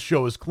because this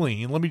show is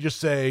clean. Let me just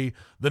say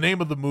the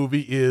name of the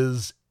movie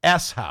is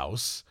S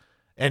House.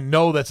 And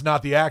no, that's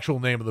not the actual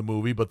name of the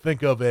movie, but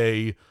think of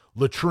a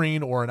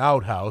latrine or an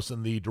outhouse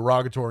and the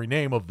derogatory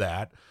name of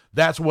that.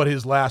 That's what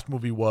his last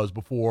movie was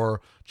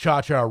before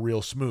Cha-Cha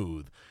Real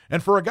Smooth.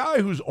 And for a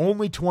guy who's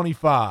only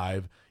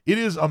 25, it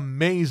is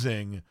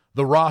amazing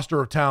the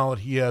roster of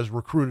talent he has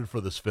recruited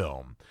for this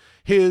film.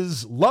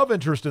 His love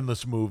interest in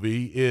this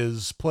movie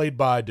is played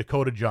by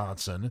Dakota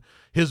Johnson.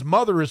 His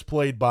mother is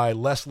played by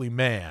Leslie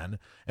Mann,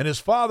 and his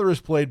father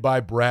is played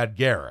by Brad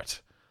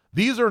Garrett.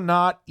 These are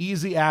not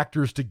easy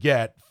actors to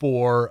get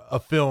for a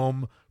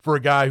film for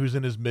a guy who's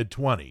in his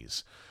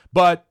mid-20s.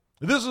 But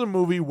this is a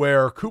movie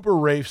where Cooper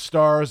Raiff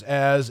stars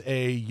as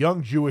a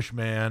young Jewish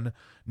man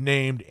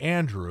named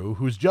Andrew,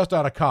 who's just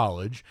out of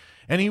college,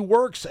 and he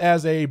works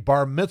as a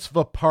bar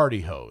mitzvah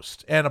party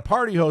host. And a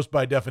party host,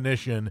 by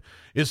definition,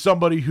 is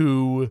somebody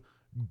who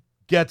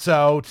gets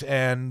out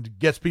and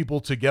gets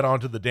people to get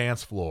onto the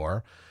dance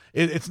floor.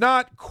 It's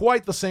not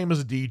quite the same as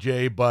a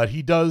DJ, but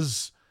he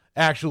does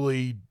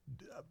actually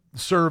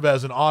serve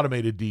as an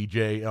automated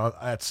DJ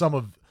at some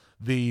of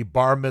the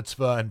bar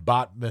mitzvah and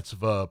bat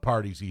mitzvah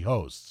parties he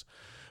hosts.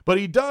 But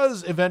he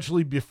does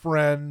eventually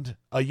befriend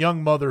a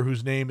young mother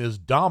whose name is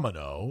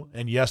Domino,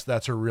 and yes,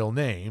 that's her real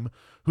name,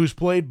 who's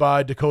played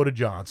by Dakota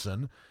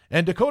Johnson.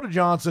 And Dakota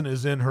Johnson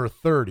is in her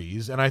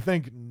 30s, and I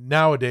think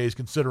nowadays,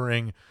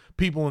 considering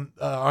people in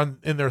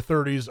their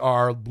 30s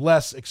are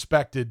less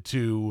expected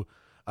to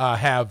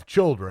have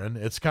children,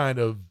 it's kind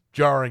of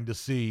jarring to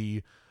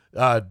see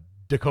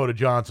Dakota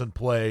Johnson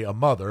play a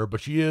mother, but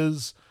she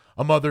is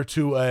a mother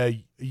to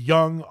a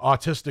young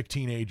autistic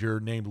teenager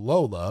named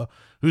Lola,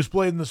 who's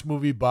played in this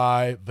movie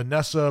by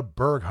Vanessa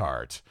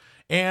Burghart.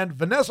 And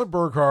Vanessa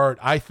Burghart,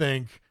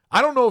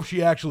 I don't know if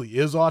she actually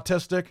is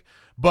autistic,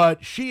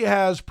 but she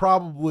has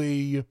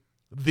probably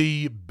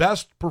the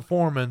best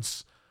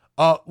performance,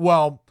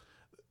 the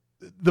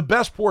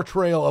best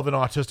portrayal of an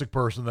autistic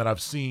person that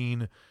I've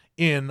seen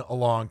in a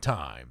long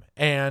time.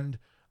 And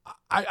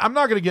I'm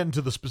not going to get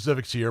into the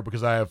specifics here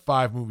because I have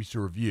 5 movies to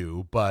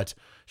review, but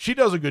she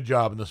does a good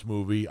job in this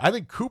movie. I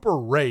think Cooper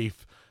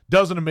Raiff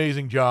does an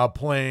amazing job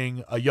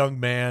playing a young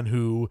man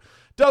who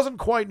doesn't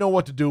quite know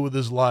what to do with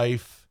his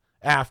life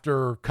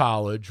after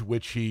college,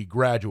 which he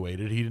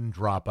graduated. He didn't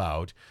drop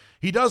out.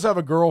 He does have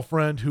a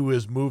girlfriend who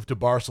has moved to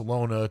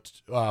Barcelona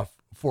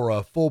for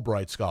a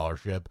Fulbright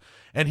scholarship,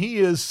 and he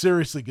is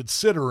seriously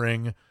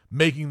considering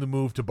making the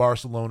move to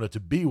Barcelona to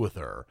be with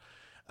her.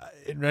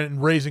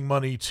 And raising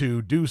money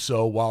to do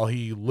so while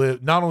he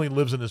not only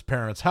lives in his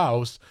parents'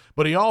 house,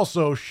 but he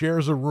also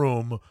shares a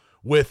room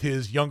with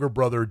his younger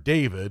brother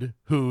David,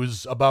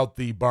 who's about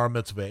the bar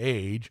mitzvah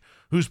age,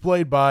 who's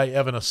played by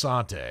Evan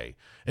Asante.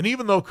 And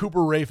even though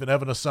Cooper Raiff and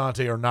Evan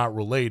Asante are not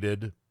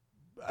related,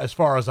 as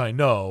far as I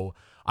know,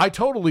 I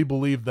totally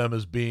believe them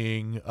as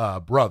being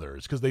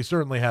brothers, because they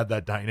certainly had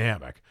that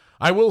dynamic.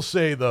 I will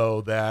say,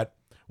 though, that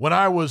when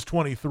I was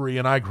 23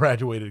 and I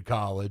graduated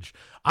college,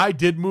 I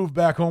did move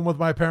back home with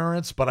my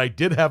parents, but I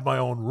did have my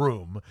own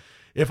room.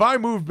 If I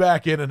moved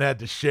back in and had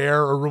to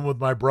share a room with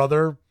my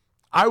brother,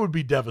 I would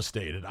be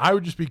devastated. I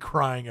would just be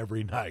crying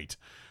every night.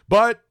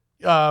 But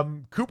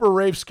Cooper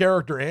Raiff's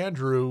character,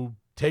 Andrew,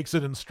 takes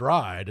it in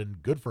stride,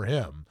 and good for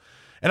him.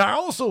 And I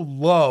also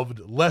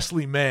loved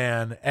Leslie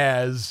Mann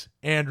as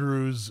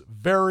Andrew's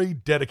very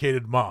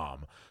dedicated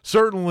mom.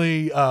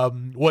 Certainly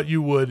what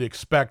you would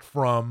expect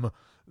from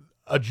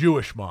a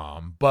Jewish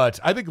mom, but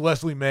I think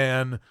Leslie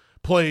Mann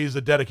plays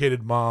a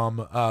dedicated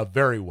mom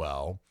very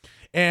well.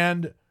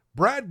 And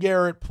Brad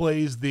Garrett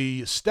plays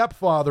the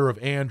stepfather of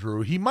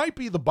Andrew. He might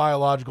be the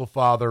biological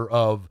father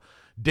of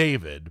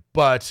David,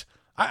 but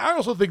I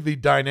also think the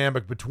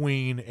dynamic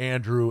between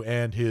Andrew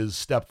and his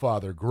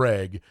stepfather,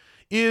 Greg,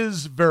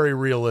 is very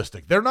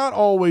realistic. They're not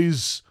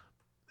always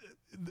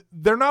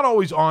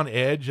on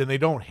edge, and they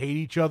don't hate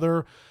each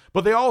other,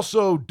 but they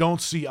also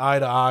don't see eye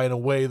to eye in a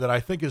way that I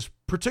think is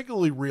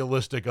particularly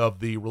realistic of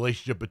the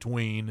relationship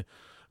between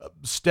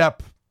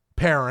step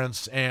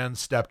parents and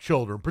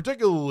stepchildren,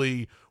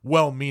 particularly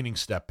well-meaning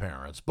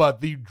step-parents. But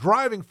the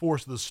driving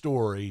force of the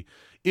story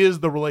is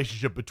the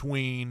relationship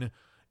between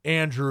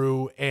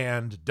Andrew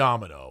and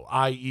Domino,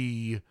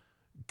 i.e.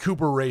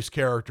 Cooper Raiff's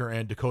character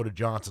and Dakota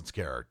Johnson's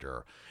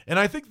character. And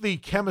I think the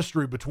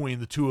chemistry between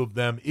the two of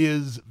them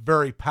is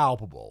very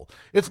palpable.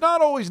 It's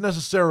not always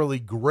necessarily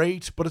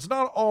great, but it's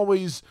not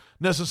always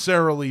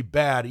necessarily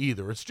bad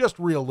either. It's just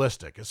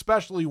realistic,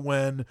 especially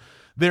when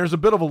there's a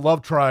bit of a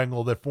love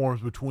triangle that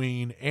forms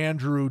between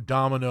Andrew,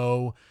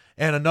 Domino,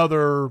 and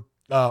another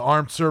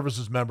armed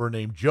services member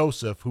named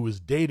Joseph, who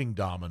is dating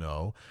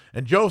Domino.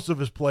 And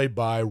Joseph is played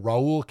by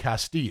Raul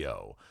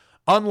Castillo.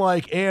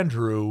 unlike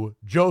Andrew,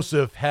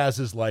 Joseph has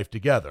his life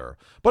together.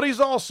 But he's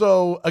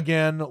also,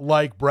 again,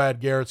 like Brad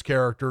Garrett's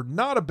character,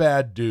 not a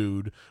bad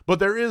dude, but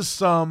there is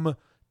some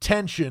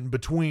tension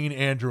between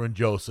Andrew and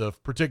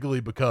Joseph,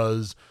 particularly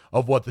because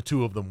of what the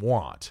two of them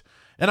want.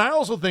 And I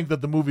also think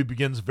that the movie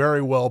begins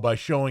very well by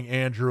showing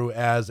Andrew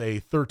as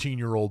a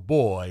 13-year-old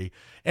boy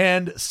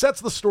and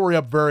sets the story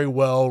up very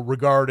well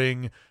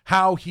regarding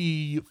how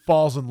he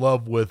falls in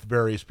love with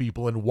various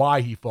people and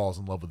why he falls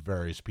in love with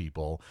various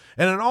people.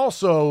 And it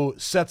also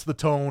sets the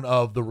tone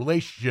of the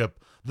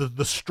relationship,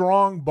 the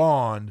strong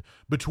bond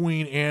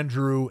between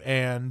Andrew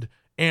and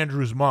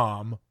Andrew's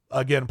mom,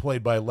 again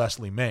played by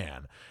Leslie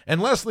Mann.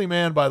 And Leslie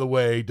Mann, by the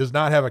way, does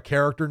not have a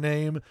character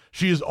name.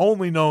 She is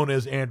only known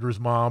as Andrew's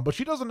mom, but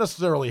she doesn't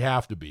necessarily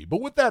have to be.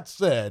 But with that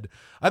said,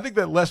 I think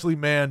that Leslie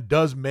Mann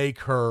does make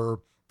her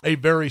a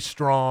very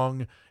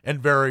strong and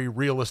very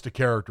realistic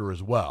character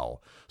as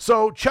well.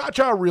 So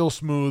Cha-Cha Real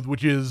Smooth,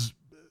 which is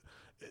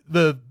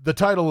the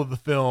title of the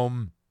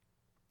film,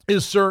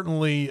 is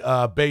certainly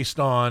based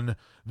on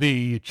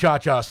the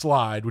Cha-Cha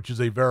Slide, which is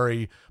a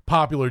very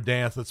popular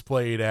dance that's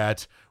played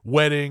at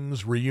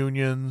weddings,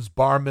 reunions,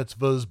 bar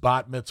mitzvahs,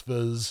 bat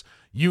mitzvahs,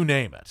 you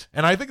name it.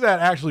 And I think that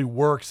actually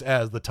works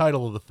as the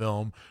title of the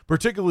film,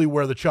 particularly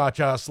where the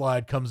Cha-Cha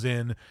Slide comes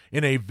in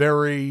a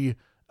very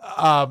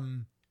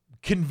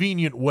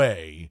convenient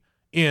way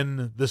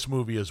in this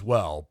movie as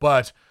well.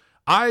 But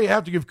I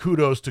have to give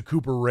kudos to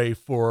Cooper Raiff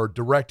for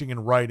directing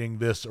and writing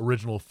this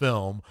original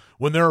film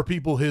when there are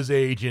people his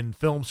age in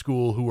film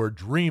school who are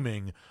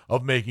dreaming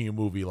of making a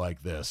movie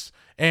like this.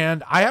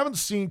 And I haven't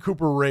seen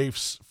Cooper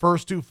Raiff's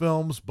first two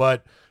films,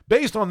 but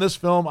based on this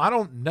film, I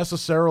don't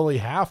necessarily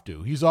have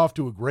to. He's off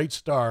to a great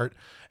start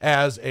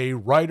as a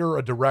writer,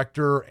 a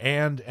director,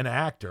 and an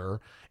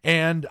actor.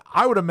 And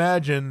I would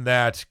imagine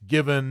that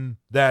given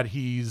that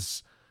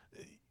he's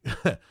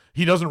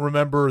he doesn't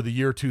remember the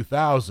year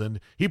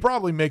 2000, he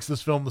probably makes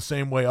this film the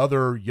same way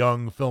other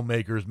young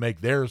filmmakers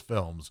make theirs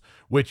films,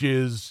 which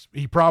is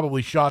he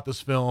probably shot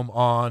this film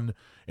on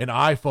an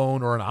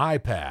iPhone or an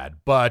iPad,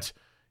 but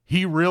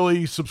he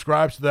really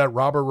subscribes to that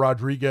Robert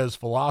Rodriguez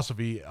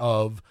philosophy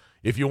of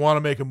if you want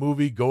to make a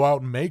movie, go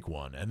out and make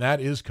one, and that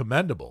is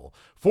commendable.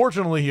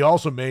 Fortunately, he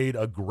also made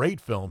a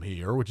great film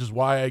here, which is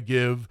why I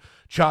give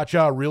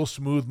Cha-Cha Real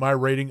Smooth my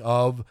rating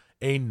of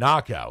a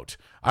knockout.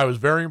 I was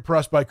very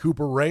impressed by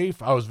Cooper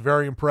Raiff. I was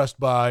very impressed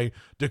by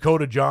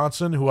Dakota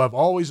Johnson, who I've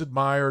always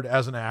admired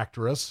as an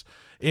actress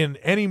in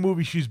any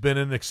movie she's been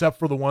in, except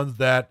for the ones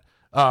that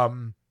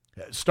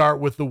start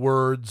with the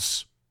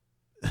words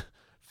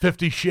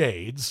 50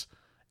 Shades.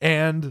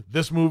 And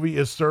this movie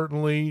is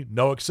certainly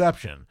no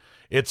exception.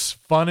 It's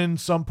fun in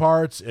some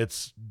parts.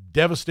 It's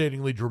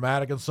devastatingly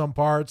dramatic in some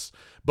parts.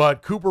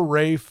 But Cooper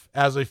Raiff,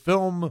 as a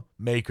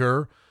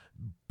filmmaker,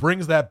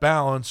 brings that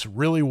balance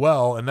really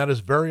well, and that is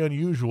very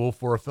unusual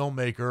for a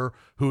filmmaker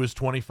who is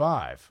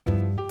 25.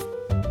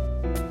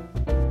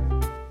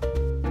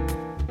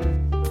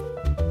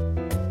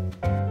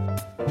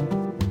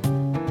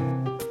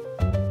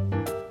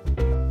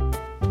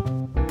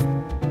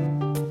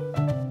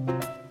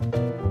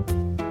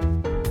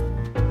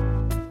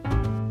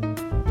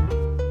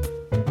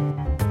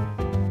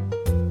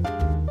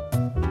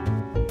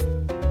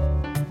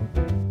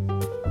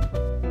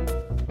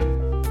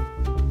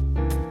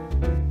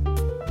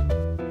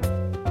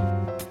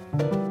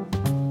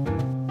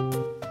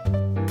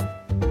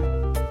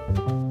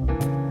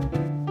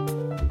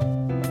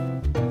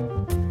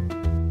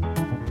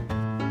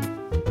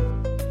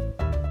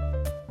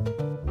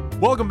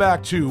 Welcome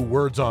back to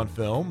Words on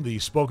Film, the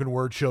spoken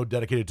word show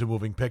dedicated to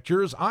moving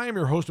pictures. I am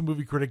your host and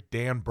movie critic,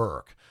 Dan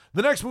Burke.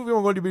 The next movie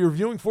we're going to be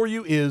reviewing for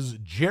you is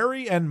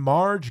Jerry and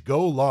Marge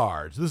Go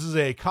Large. This is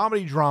a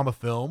comedy drama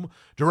film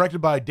directed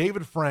by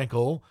David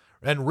Frankel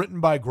and written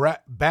by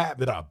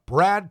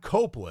Brad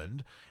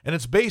Copeland, and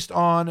it's based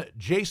on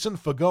Jason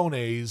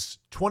Fagone's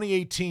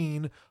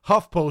 2018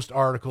 HuffPost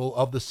article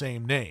of the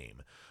same name.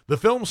 The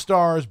film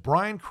stars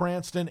Bryan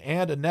Cranston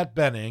and Annette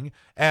Bening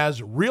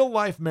as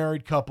real-life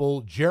married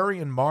couple Jerry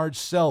and Marge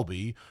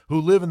Selby,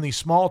 who live in the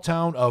small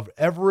town of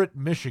Everett,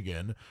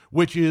 Michigan,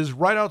 which is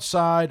right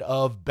outside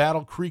of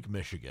Battle Creek,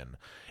 Michigan.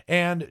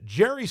 And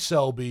Jerry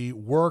Selby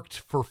worked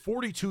for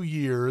 42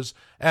 years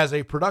as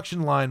a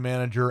production line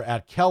manager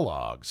at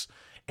Kellogg's.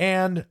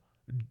 And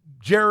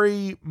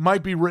Jerry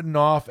might be written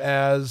off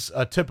as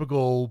a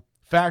typical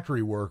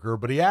factory worker,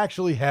 but he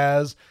actually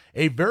has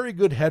a very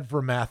good head for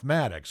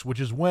mathematics, which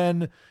is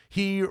when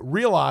he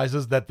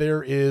realizes that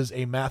there is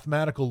a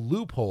mathematical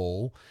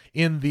loophole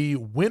in the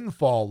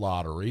windfall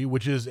lottery,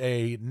 which is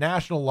a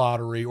national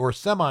lottery or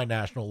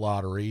semi-national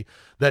lottery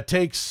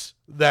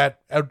that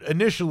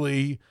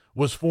initially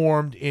was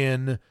formed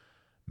in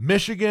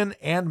Michigan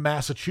and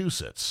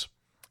Massachusetts.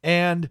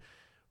 And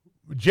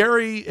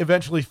Jerry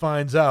eventually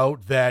finds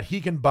out that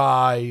he can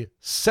buy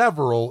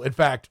several, in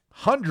fact,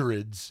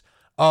 hundreds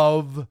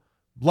of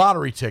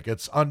lottery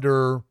tickets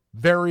under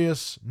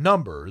various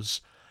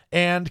numbers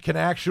and can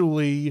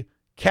actually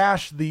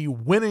cash the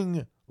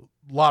winning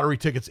lottery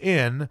tickets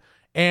in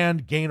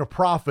and gain a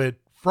profit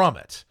from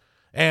it.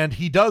 And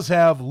he does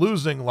have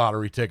losing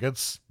lottery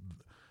tickets,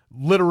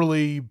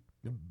 literally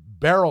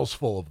barrels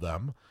full of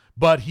them,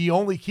 but he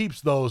only keeps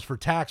those for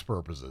tax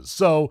purposes.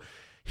 So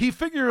he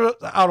figured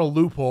out a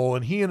loophole,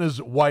 and he and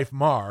his wife,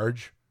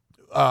 Marge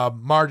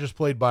is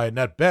played by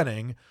Annette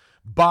Bening,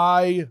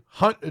 buy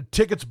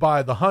tickets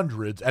by the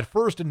hundreds, at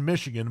first in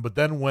Michigan, but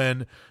then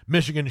when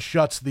Michigan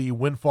shuts the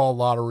windfall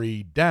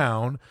lottery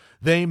down,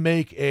 they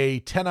make a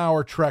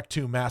 10-hour trek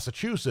to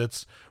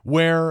Massachusetts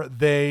where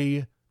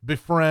they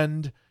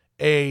befriend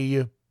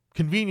a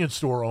convenience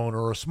store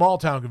owner, a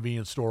small-town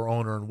convenience store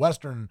owner in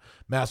western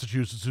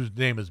Massachusetts whose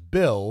name is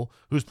Bill,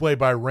 who's played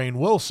by Rainn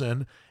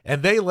Wilson,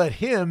 and they let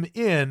him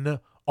in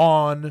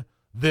on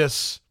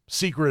this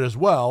secret as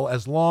well,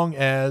 as long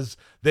as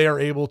they are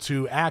able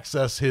to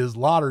access his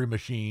lottery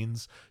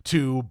machines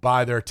to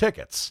buy their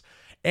tickets.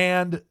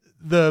 And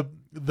the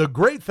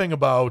great thing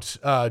about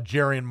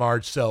Jerry and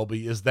Marge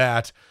Selby is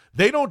that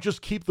they don't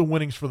just keep the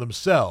winnings for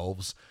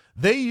themselves.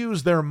 They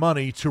use their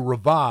money to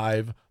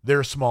revive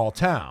their small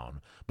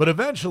town. But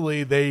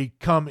eventually they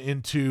come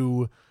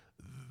into,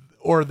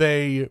 or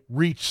they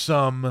reach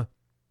some,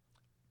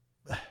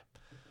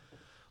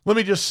 let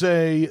me just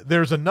say,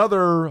 there's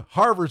another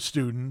Harvard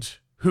student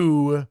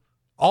who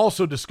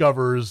also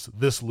discovers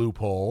this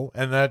loophole,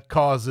 and that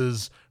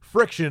causes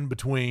friction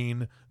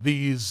between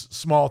these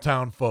small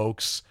town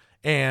folks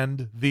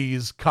and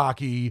these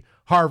cocky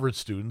Harvard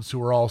students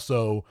who are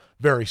also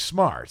very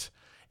smart.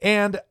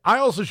 And I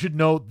also should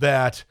note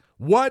that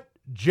what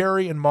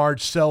Jerry and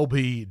Marge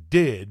Selby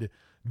did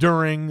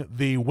during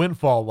the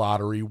windfall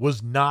lottery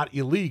was not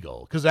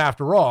illegal, because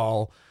after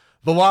all,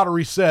 the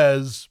lottery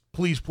says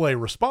please play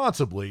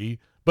responsibly,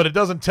 but it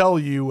doesn't tell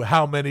you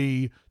how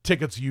many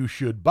tickets you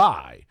should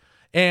buy.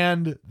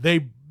 And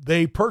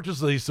they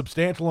purchase a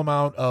substantial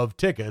amount of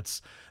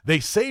tickets.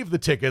 They save the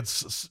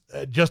tickets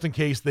just in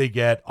case they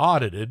get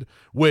audited,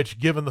 which,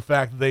 given the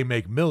fact that they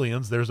make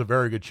millions, there's a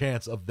very good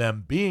chance of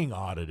them being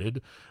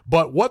audited.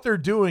 But what they're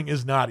doing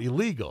is not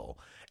illegal.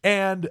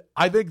 And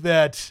I think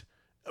that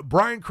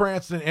Bryan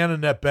Cranston and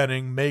Annette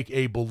Bening make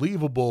a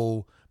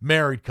believable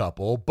married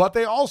couple, but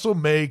they also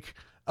make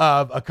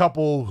a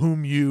couple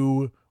whom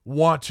you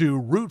want to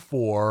root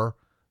for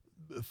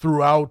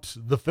throughout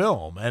the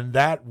film. And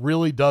that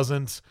really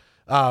doesn't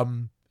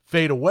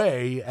fade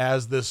away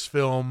as this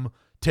film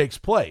takes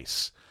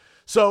place.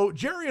 So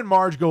Jerry and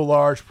Marge Go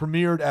Large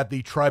premiered at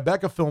the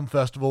Tribeca Film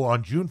Festival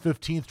on June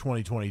 15th,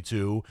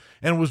 2022,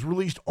 and was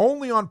released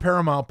only on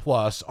Paramount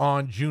Plus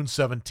on June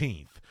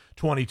 17th.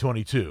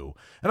 2022.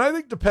 And I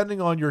think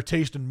depending on your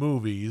taste in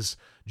movies,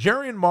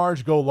 Jerry and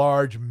Marge Go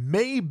Large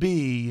may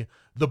be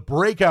the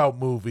breakout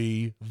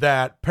movie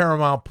that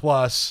Paramount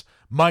Plus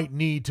might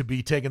need to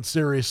be taken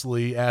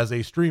seriously as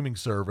a streaming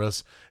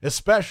service,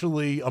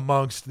 especially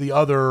amongst the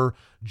other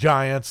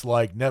giants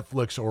like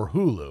Netflix or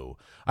Hulu.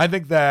 I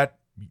think that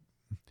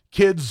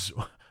kids,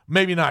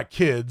 maybe not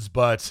kids,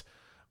 but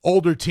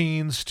older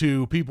teens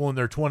to people in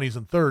their 20s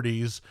and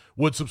 30s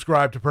would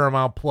subscribe to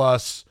Paramount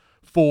Plus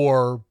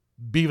for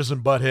Beavis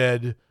and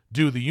Butthead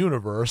Do the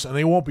Universe, and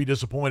they won't be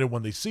disappointed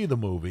when they see the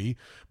movie.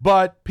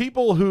 But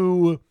people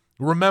who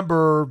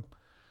remember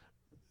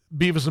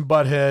Beavis and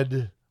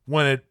Butthead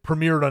when it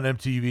premiered on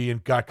MTV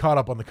and got caught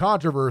up on the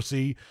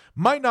controversy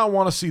might not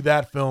want to see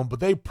that film, but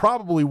they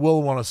probably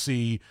will want to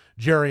see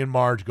Jerry and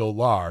Marge Go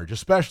Large,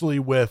 especially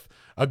with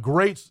a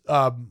great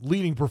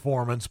leading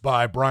performance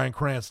by Bryan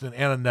Cranston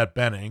and Annette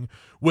Bening,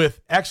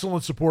 with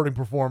excellent supporting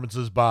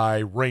performances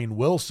by Rainn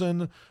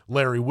Wilson,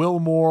 Larry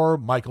Wilmore,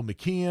 Michael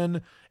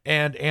McKean,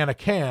 and Anna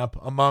Camp,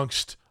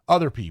 amongst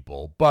other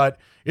people. But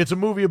it's a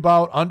movie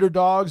about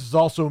underdogs. It's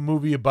also a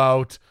movie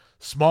about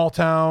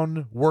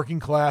small-town,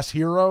 working-class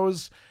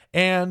heroes,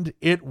 and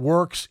it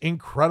works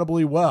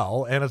incredibly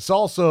well. And it's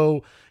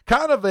also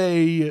kind of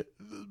a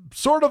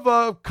sort of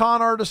a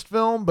con artist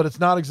film, but it's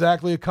not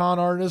exactly a con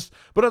artist,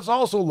 but it's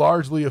also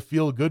largely a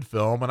feel-good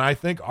film. And I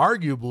think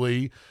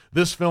arguably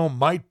this film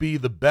might be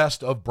the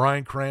best of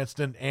Bryan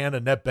Cranston and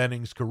Annette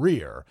Bening's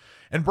career.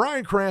 And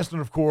Bryan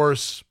Cranston, of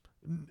course,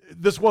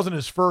 this wasn't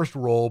his first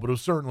role, but it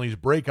was certainly his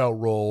breakout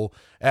role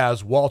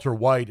as Walter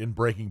White in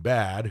Breaking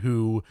Bad,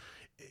 who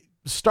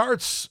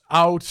starts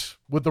out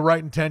with the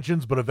right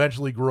intentions, but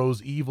eventually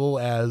grows evil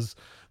as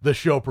the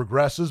show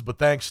progresses. But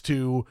thanks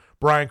to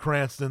Bryan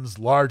Cranston's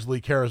largely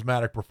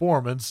charismatic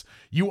performance,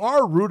 you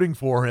are rooting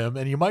for him,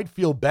 and you might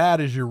feel bad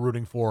as you're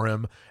rooting for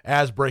him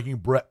as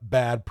Breaking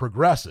Bad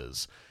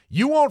progresses.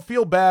 You won't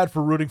feel bad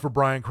for rooting for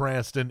Bryan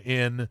Cranston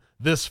in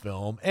this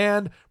film.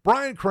 And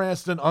Bryan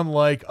Cranston,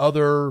 unlike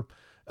other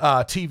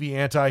TV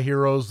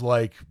anti-heroes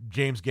like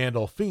James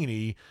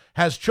Gandolfini,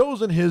 has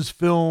chosen his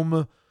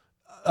film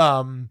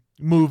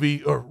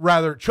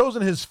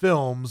chosen his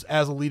films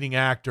as a leading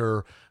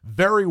actor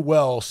very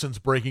well since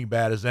Breaking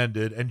Bad has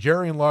ended, and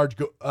Jerry and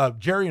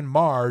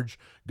Marge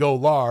Go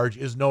Large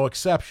is no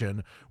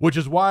exception, which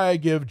is why I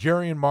give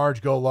Jerry and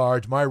Marge Go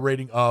Large my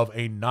rating of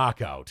a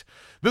knockout.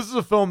 This is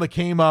a film that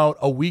came out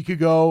a week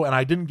ago, and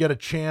I didn't get a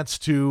chance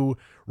to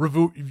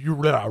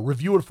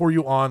review it for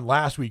you on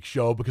last week's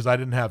show because I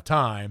didn't have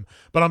time,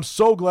 but I'm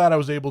so glad I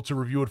was able to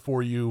review it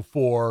for you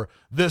for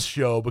this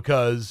show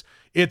because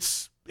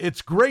it's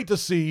great to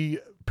see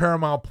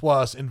Paramount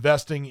Plus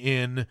investing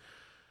in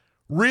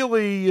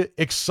really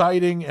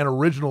exciting and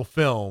original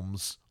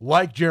films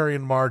like Jerry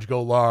and Marge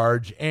Go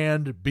Large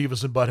and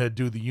Beavis and Butthead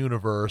Do the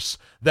Universe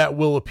that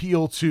will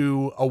appeal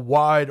to a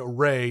wide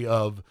array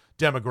of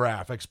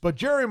demographics. But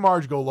Jerry and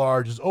Marge Go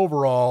Large is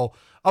overall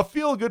a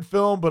feel-good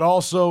film, but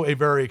also a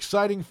very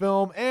exciting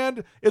film,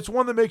 and it's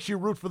one that makes you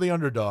root for the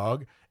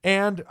underdog.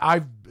 And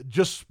I've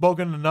just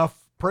spoken enough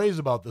praise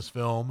about this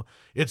film.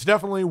 It's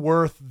definitely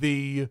worth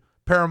the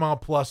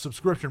Paramount Plus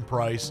subscription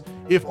price,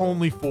 if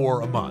only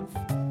for a month.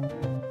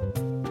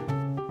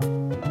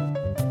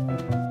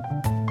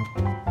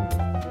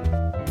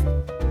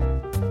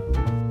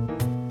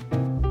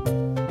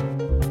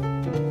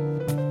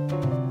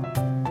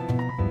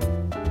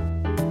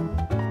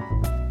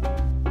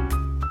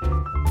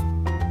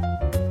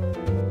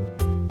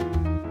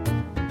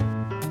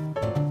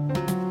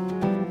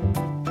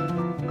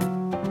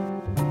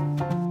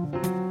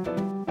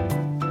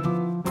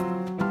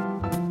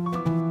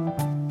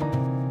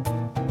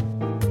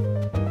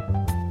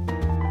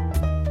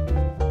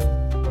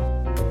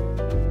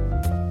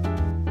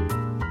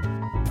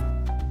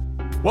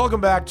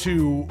 Welcome back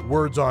to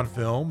Words on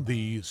Film,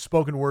 the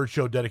spoken word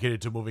show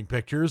dedicated to moving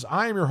pictures.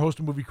 I am your host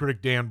and movie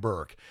critic, Dan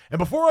Burke. And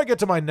before I get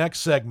to my next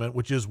segment,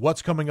 which is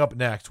what's coming up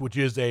next, which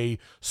is a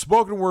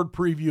spoken word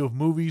preview of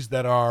movies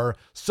that are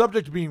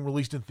subject to being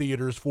released in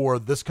theaters for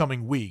this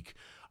coming week,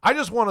 I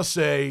just want to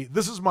say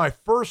this is my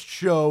first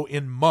show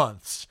in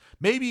months,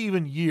 maybe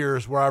even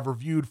years, where I've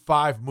reviewed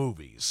 5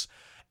 movies.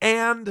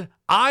 And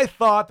I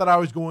thought that I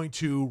was going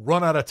to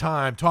run out of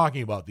time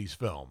talking about these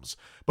films.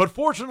 But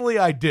fortunately,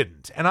 I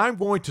didn't. And I'm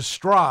going to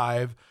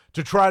strive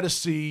to try to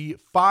see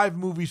 5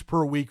 movies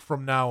per week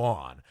from now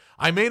on.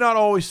 I may not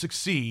always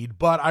succeed,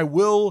 but I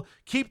will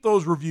keep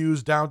those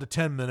reviews down to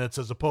 10 minutes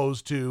as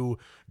opposed to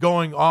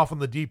going off on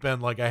the deep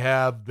end like I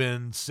have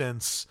been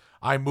since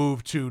I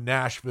moved to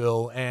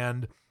Nashville,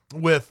 and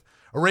with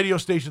a radio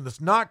station that's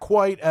not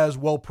quite as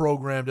well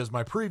programmed as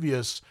my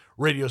previous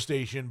radio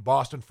station,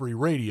 Boston Free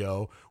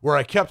Radio, where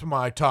I kept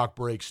my talk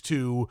breaks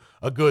to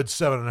a good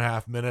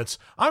 7.5 minutes.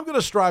 I'm going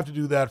to strive to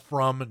do that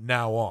from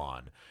now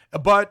on.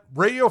 But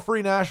Radio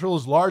Free Nashville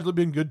has largely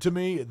been good to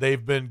me.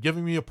 They've been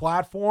giving me a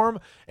platform,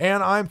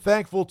 and I'm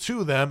thankful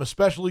to them,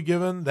 especially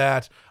given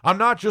that I'm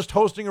not just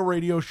hosting a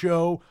radio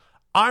show,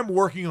 I'm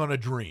working on a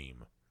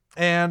dream,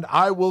 and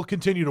I will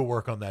continue to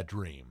work on that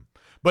dream.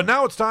 But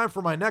now it's time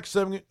for my next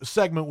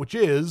segment, which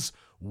is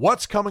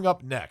what's coming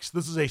up next.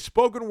 This is a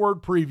spoken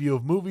word preview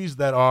of movies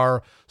that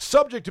are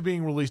subject to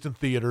being released in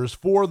theaters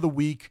for the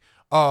week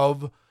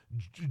of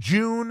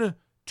June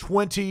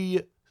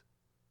 26th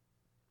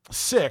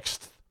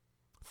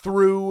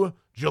through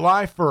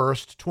July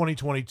 1st,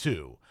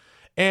 2022.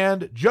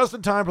 And just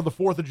in time for the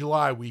 4th of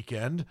July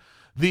weekend,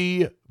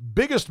 the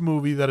biggest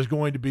movie that is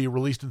going to be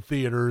released in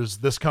theaters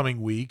this coming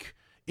week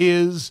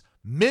is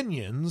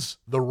Minions: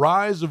 The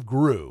Rise of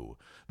Gru.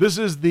 This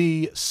is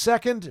the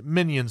second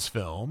Minions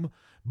film,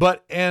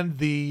 and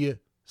the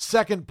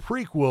second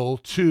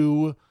prequel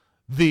to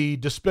the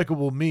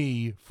Despicable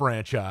Me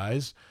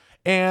franchise.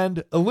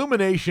 And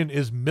Illumination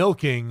is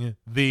milking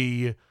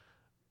the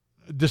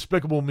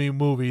Despicable Me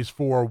movies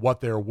for what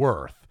they're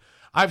worth.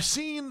 I've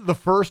seen the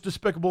first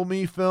Despicable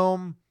Me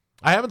film.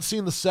 I haven't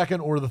seen the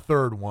second or the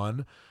third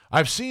one.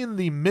 I've seen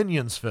the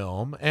Minions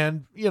film,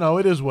 and,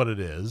 it is what it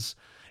is.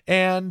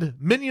 And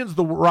Minions: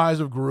 The Rise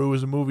of Gru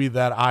is a movie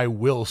that I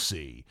will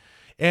see.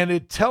 And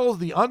it tells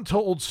the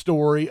untold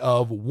story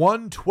of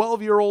one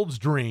 12-year-old's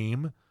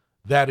dream,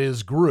 that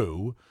is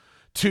Gru,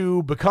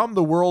 to become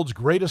the world's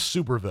greatest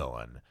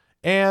supervillain.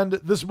 And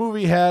this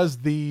movie has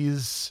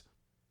these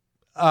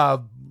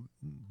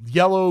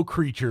yellow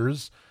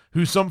creatures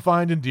who some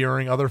find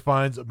endearing, other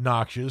finds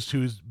obnoxious,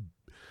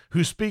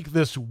 who speak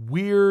this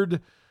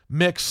weird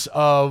mix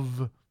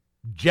of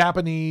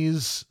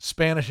Japanese,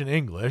 Spanish, and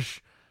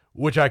English,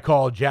 which I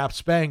call Jap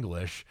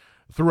Spanglish,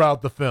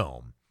 throughout the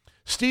film.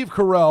 Steve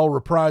Carell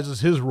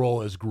reprises his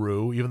role as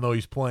Gru, even though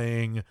he's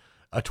playing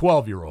a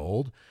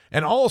 12-year-old.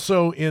 And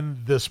also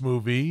in this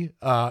movie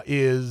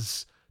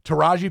is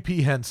Taraji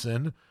P.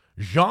 Henson,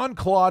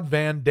 Jean-Claude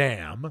Van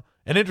Damme,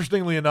 and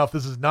interestingly enough,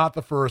 this is not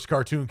the first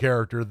cartoon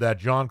character that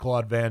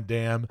Jean-Claude Van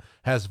Damme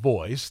has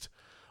voiced.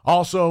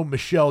 Also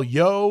Michelle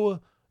Yeoh,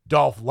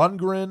 Dolph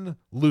Lundgren,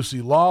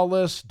 Lucy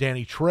Lawless,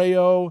 Danny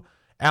Trejo,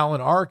 Alan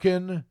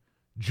Arkin,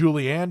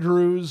 Julie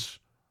Andrews,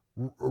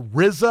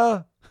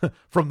 RZA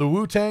from the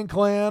Wu-Tang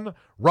Clan,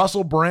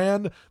 Russell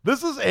Brand.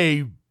 This is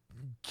a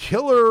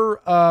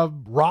killer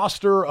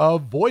roster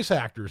of voice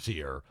actors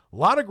here. A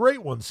lot of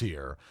great ones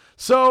here.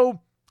 So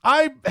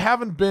I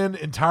haven't been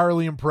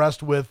entirely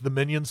impressed with the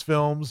Minions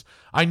films.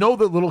 I know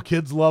that little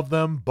kids love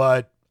them,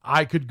 but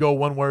I could go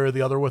one way or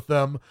the other with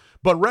them.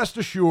 But rest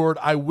assured,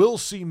 I will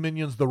see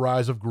Minions: The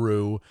Rise of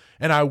Gru,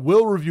 and I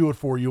will review it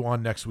for you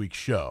on next week's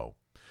show.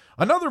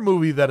 Another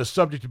movie that is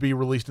subject to be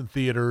released in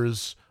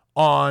theaters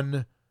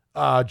on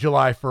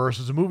July 1st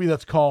is a movie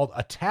that's called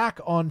Attack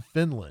on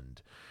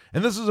Finland.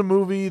 And this is a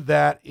movie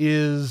that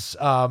is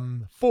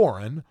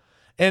foreign,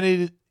 and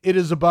it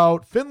is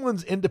about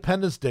Finland's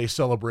Independence Day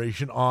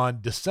celebration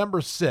on December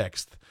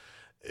 6th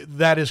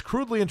that is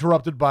crudely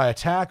interrupted by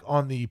attack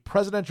on the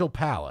presidential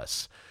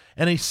palace,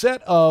 and a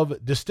set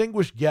of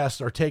distinguished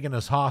guests are taken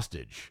as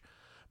hostage.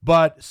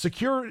 But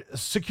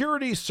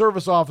security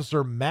service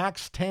officer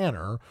Max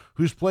Tanner,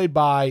 who's played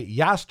by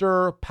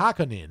Jaster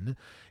Pakanin,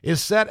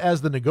 is set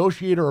as the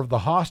negotiator of the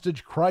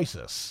hostage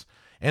crisis.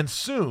 And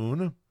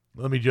soon,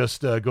 let me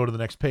just go to the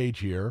next page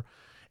here.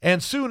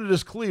 And soon it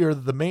is clear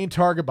that the main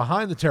target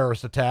behind the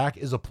terrorist attack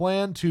is a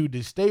plan to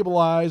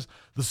destabilize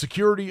the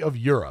security of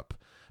Europe.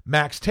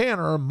 Max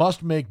Tanner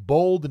must make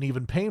bold and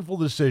even painful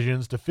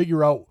decisions to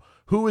figure out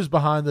who is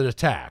behind the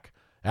attack.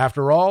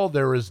 After all,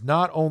 there is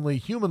not only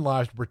human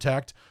lives to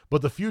protect,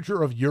 but the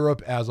future of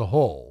Europe as a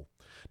whole.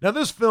 Now,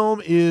 this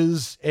film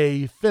is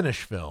a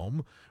Finnish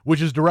film,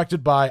 which is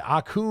directed by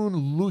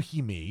Akun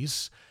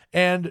Luhimies,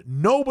 and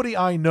nobody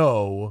I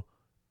know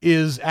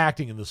is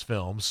acting in this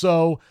film.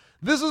 So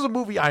this is a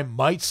movie I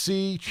might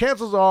see.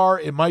 Chances are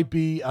it might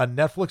be a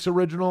Netflix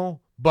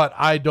original, but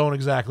I don't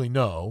exactly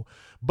know.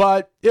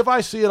 But if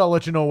I see it, I'll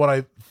let you know what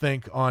I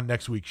think on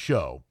next week's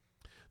show.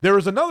 There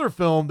is another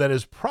film that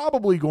is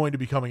probably going to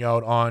be coming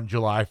out on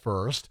July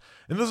 1st,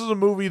 and this is a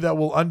movie that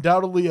will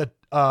undoubtedly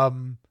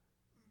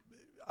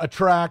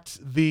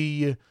attract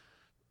the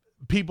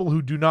people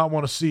who do not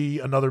want to see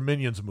another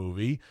Minions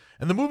movie,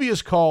 and the movie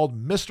is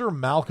called Mr.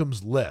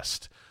 Malcolm's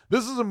List.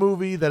 This is a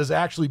movie that is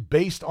actually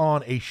based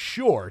on a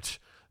short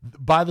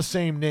by the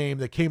same name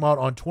that came out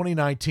on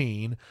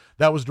 2019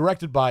 that was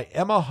directed by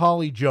Emma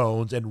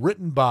Hawley-Jones and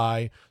written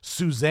by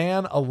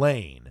Suzanne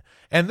Elaine.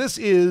 And this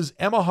is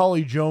Emma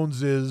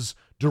Hawley-Jones's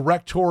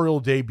directorial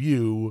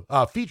debut,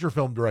 feature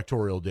film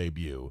directorial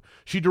debut.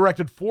 She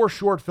directed 4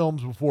 short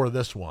films before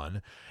this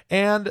one.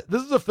 And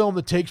this is a film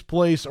that takes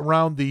place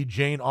around the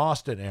Jane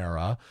Austen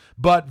era,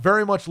 but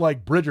very much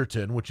like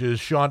Bridgerton, which is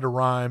Shonda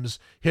Rhimes'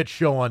 hit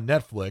show on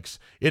Netflix,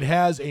 it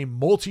has a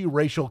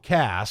multiracial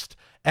cast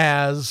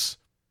as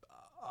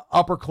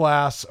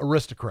upper-class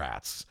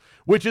aristocrats,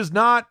 which is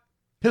not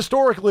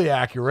historically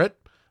accurate,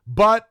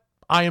 but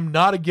I am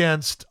not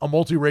against a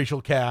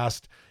multiracial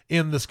cast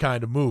in this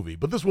kind of movie.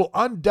 But this will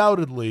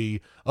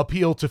undoubtedly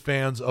appeal to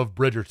fans of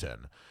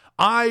Bridgerton.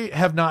 I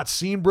have not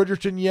seen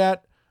Bridgerton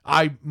yet.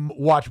 I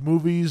watch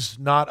movies,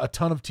 not a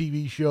ton of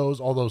TV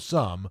shows, although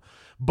some.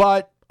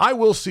 But I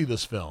will see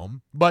this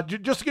film. But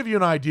just to give you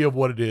an idea of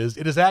what it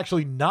is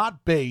actually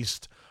not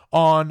based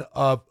on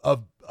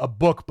a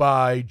book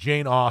by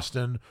Jane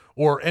Austen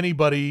or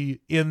anybody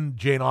in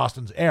Jane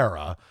Austen's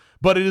era,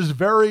 but it is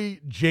very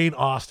Jane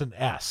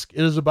Austen-esque.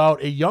 It is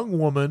about a young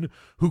woman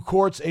who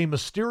courts a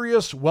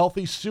mysterious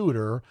wealthy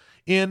suitor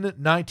in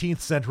 19th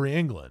century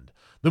England.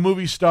 The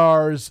movie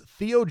stars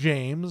Theo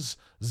James,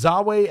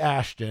 Zawe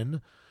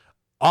Ashton,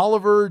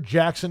 Oliver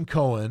Jackson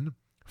Cohen,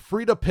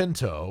 Frida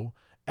Pinto,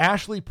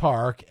 Ashley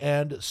Park,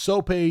 and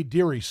Sope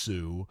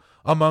Dirisu,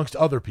 amongst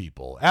other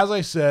people. As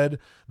I said,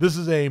 this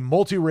is a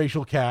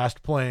multiracial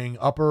cast playing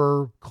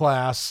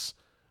upper-class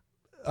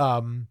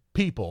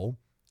people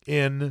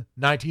in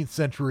 19th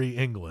century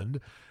England.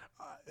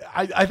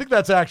 I think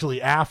that's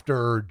actually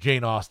after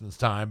Jane Austen's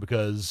time,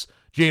 because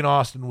Jane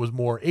Austen was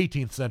more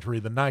 18th century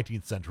than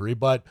 19th century,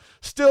 but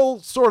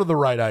still sort of the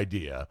right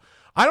idea.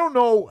 I don't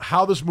know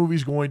how this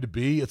movie's going to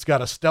be. It's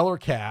got a stellar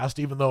cast,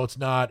 even though it's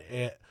not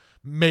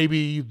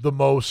maybe the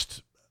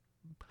most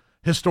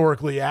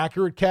historically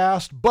accurate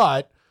cast,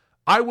 but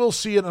I will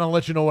see it and I'll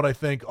let you know what I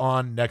think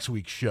on next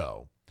week's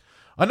show.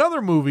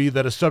 Another movie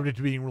that is subject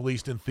to being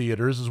released in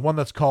theaters is one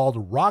that's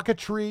called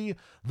Rocketry: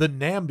 The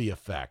Namby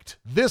Effect.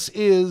 This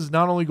is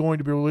not only going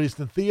to be released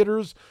in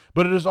theaters,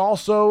 but it is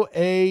also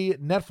a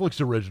Netflix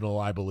original,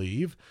 I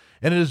believe,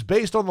 and it is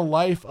based on the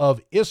life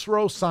of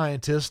ISRO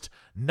scientist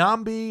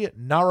Nambi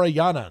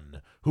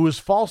Narayanan, who is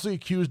falsely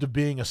accused of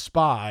being a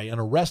spy and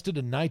arrested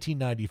in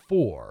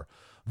 1994.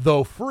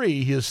 Though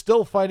free, he is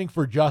still fighting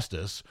for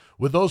justice,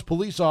 with those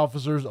police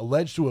officers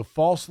alleged to have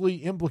falsely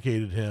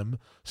implicated him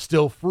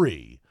still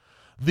free.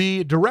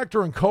 The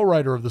director and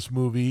co-writer of this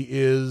movie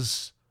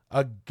is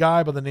a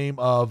guy by the name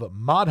of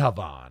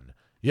Madhavan.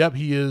 Yep,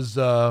 he is,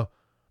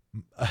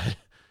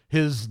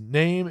 his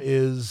name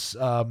is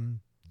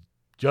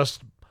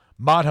just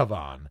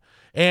Madhavan.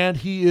 And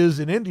he is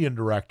an Indian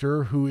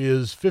director who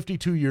is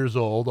 52 years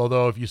old,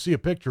 although if you see a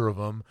picture of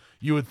him,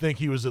 you would think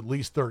he was at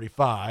least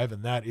 35,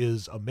 and that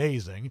is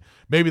amazing.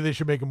 Maybe they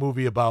should make a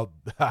movie about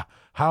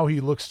how he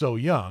looks so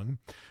young.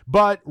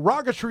 But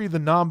Rocketry: The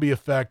Namby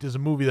Effect is a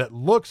movie that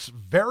looks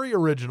very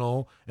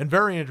original and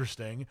very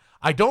interesting.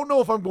 I don't know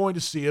if I'm going to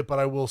see it, but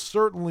I will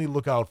certainly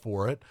look out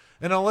for it,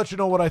 and I'll let you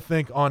know what I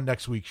think on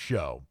next week's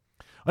show.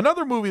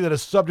 Another movie that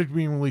is subject to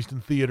being released in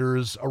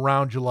theaters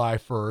around July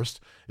 1st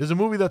is a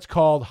movie that's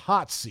called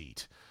Hot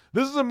Seat.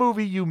 This is a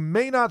movie you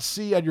may not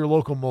see at your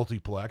local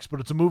multiplex, but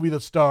it's a movie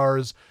that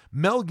stars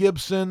Mel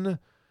Gibson,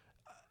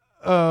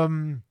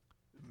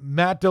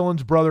 Matt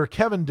Dillon's brother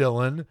Kevin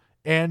Dillon,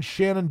 and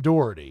Shannon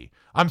Doherty.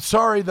 I'm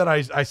sorry that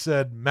I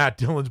said Matt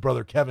Dillon's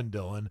brother, Kevin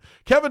Dillon.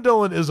 Kevin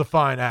Dillon is a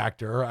fine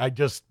actor. I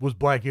just was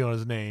blanking on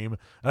his name,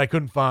 and I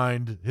couldn't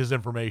find his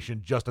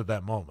information just at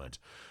that moment.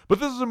 But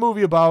this is a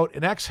movie about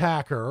an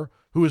ex-hacker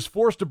who is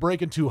forced to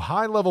break into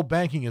high-level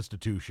banking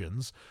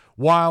institutions,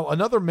 while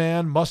another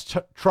man must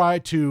try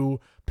to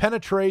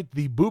penetrate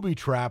the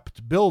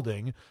booby-trapped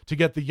building to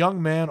get the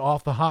young man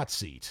off the hot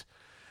seat.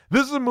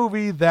 This is a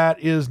movie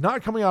that is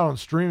not coming out on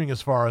streaming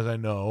as far as I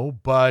know,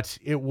 but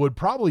it would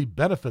probably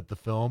benefit the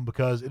film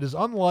because it is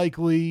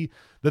unlikely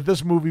that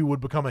this movie would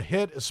become a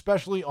hit,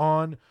 especially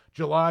on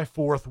July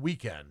 4th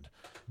weekend.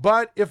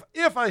 But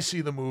if I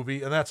see the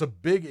movie, and that's a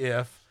big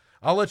if,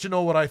 I'll let you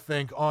know what I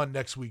think on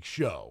next week's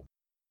show.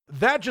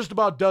 That just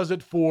about does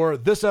it for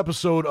this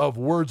episode of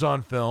Words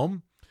on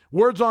Film.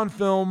 Words on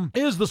Film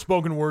is the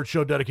spoken word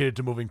show dedicated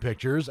to moving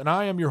pictures, and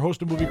I am your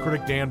host and movie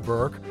critic, Dan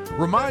Burke,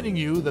 reminding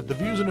you that the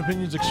views and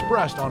opinions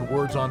expressed on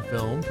Words on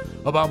Film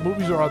about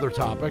movies or other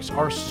topics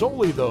are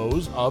solely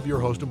those of your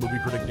host and movie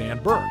critic,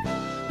 Dan Burke.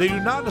 They do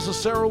not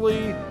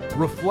necessarily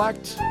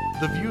reflect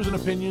the views and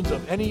opinions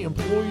of any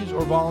employees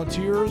or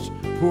volunteers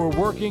who are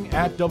working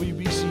at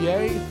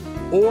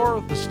WBCA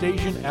or the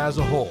station as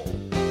a whole.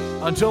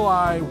 Until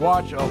I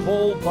watch a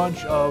whole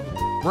bunch of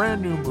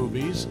brand new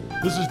movies,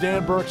 this is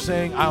Dan Burke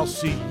saying I'll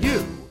see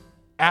you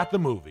at the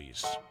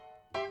movies.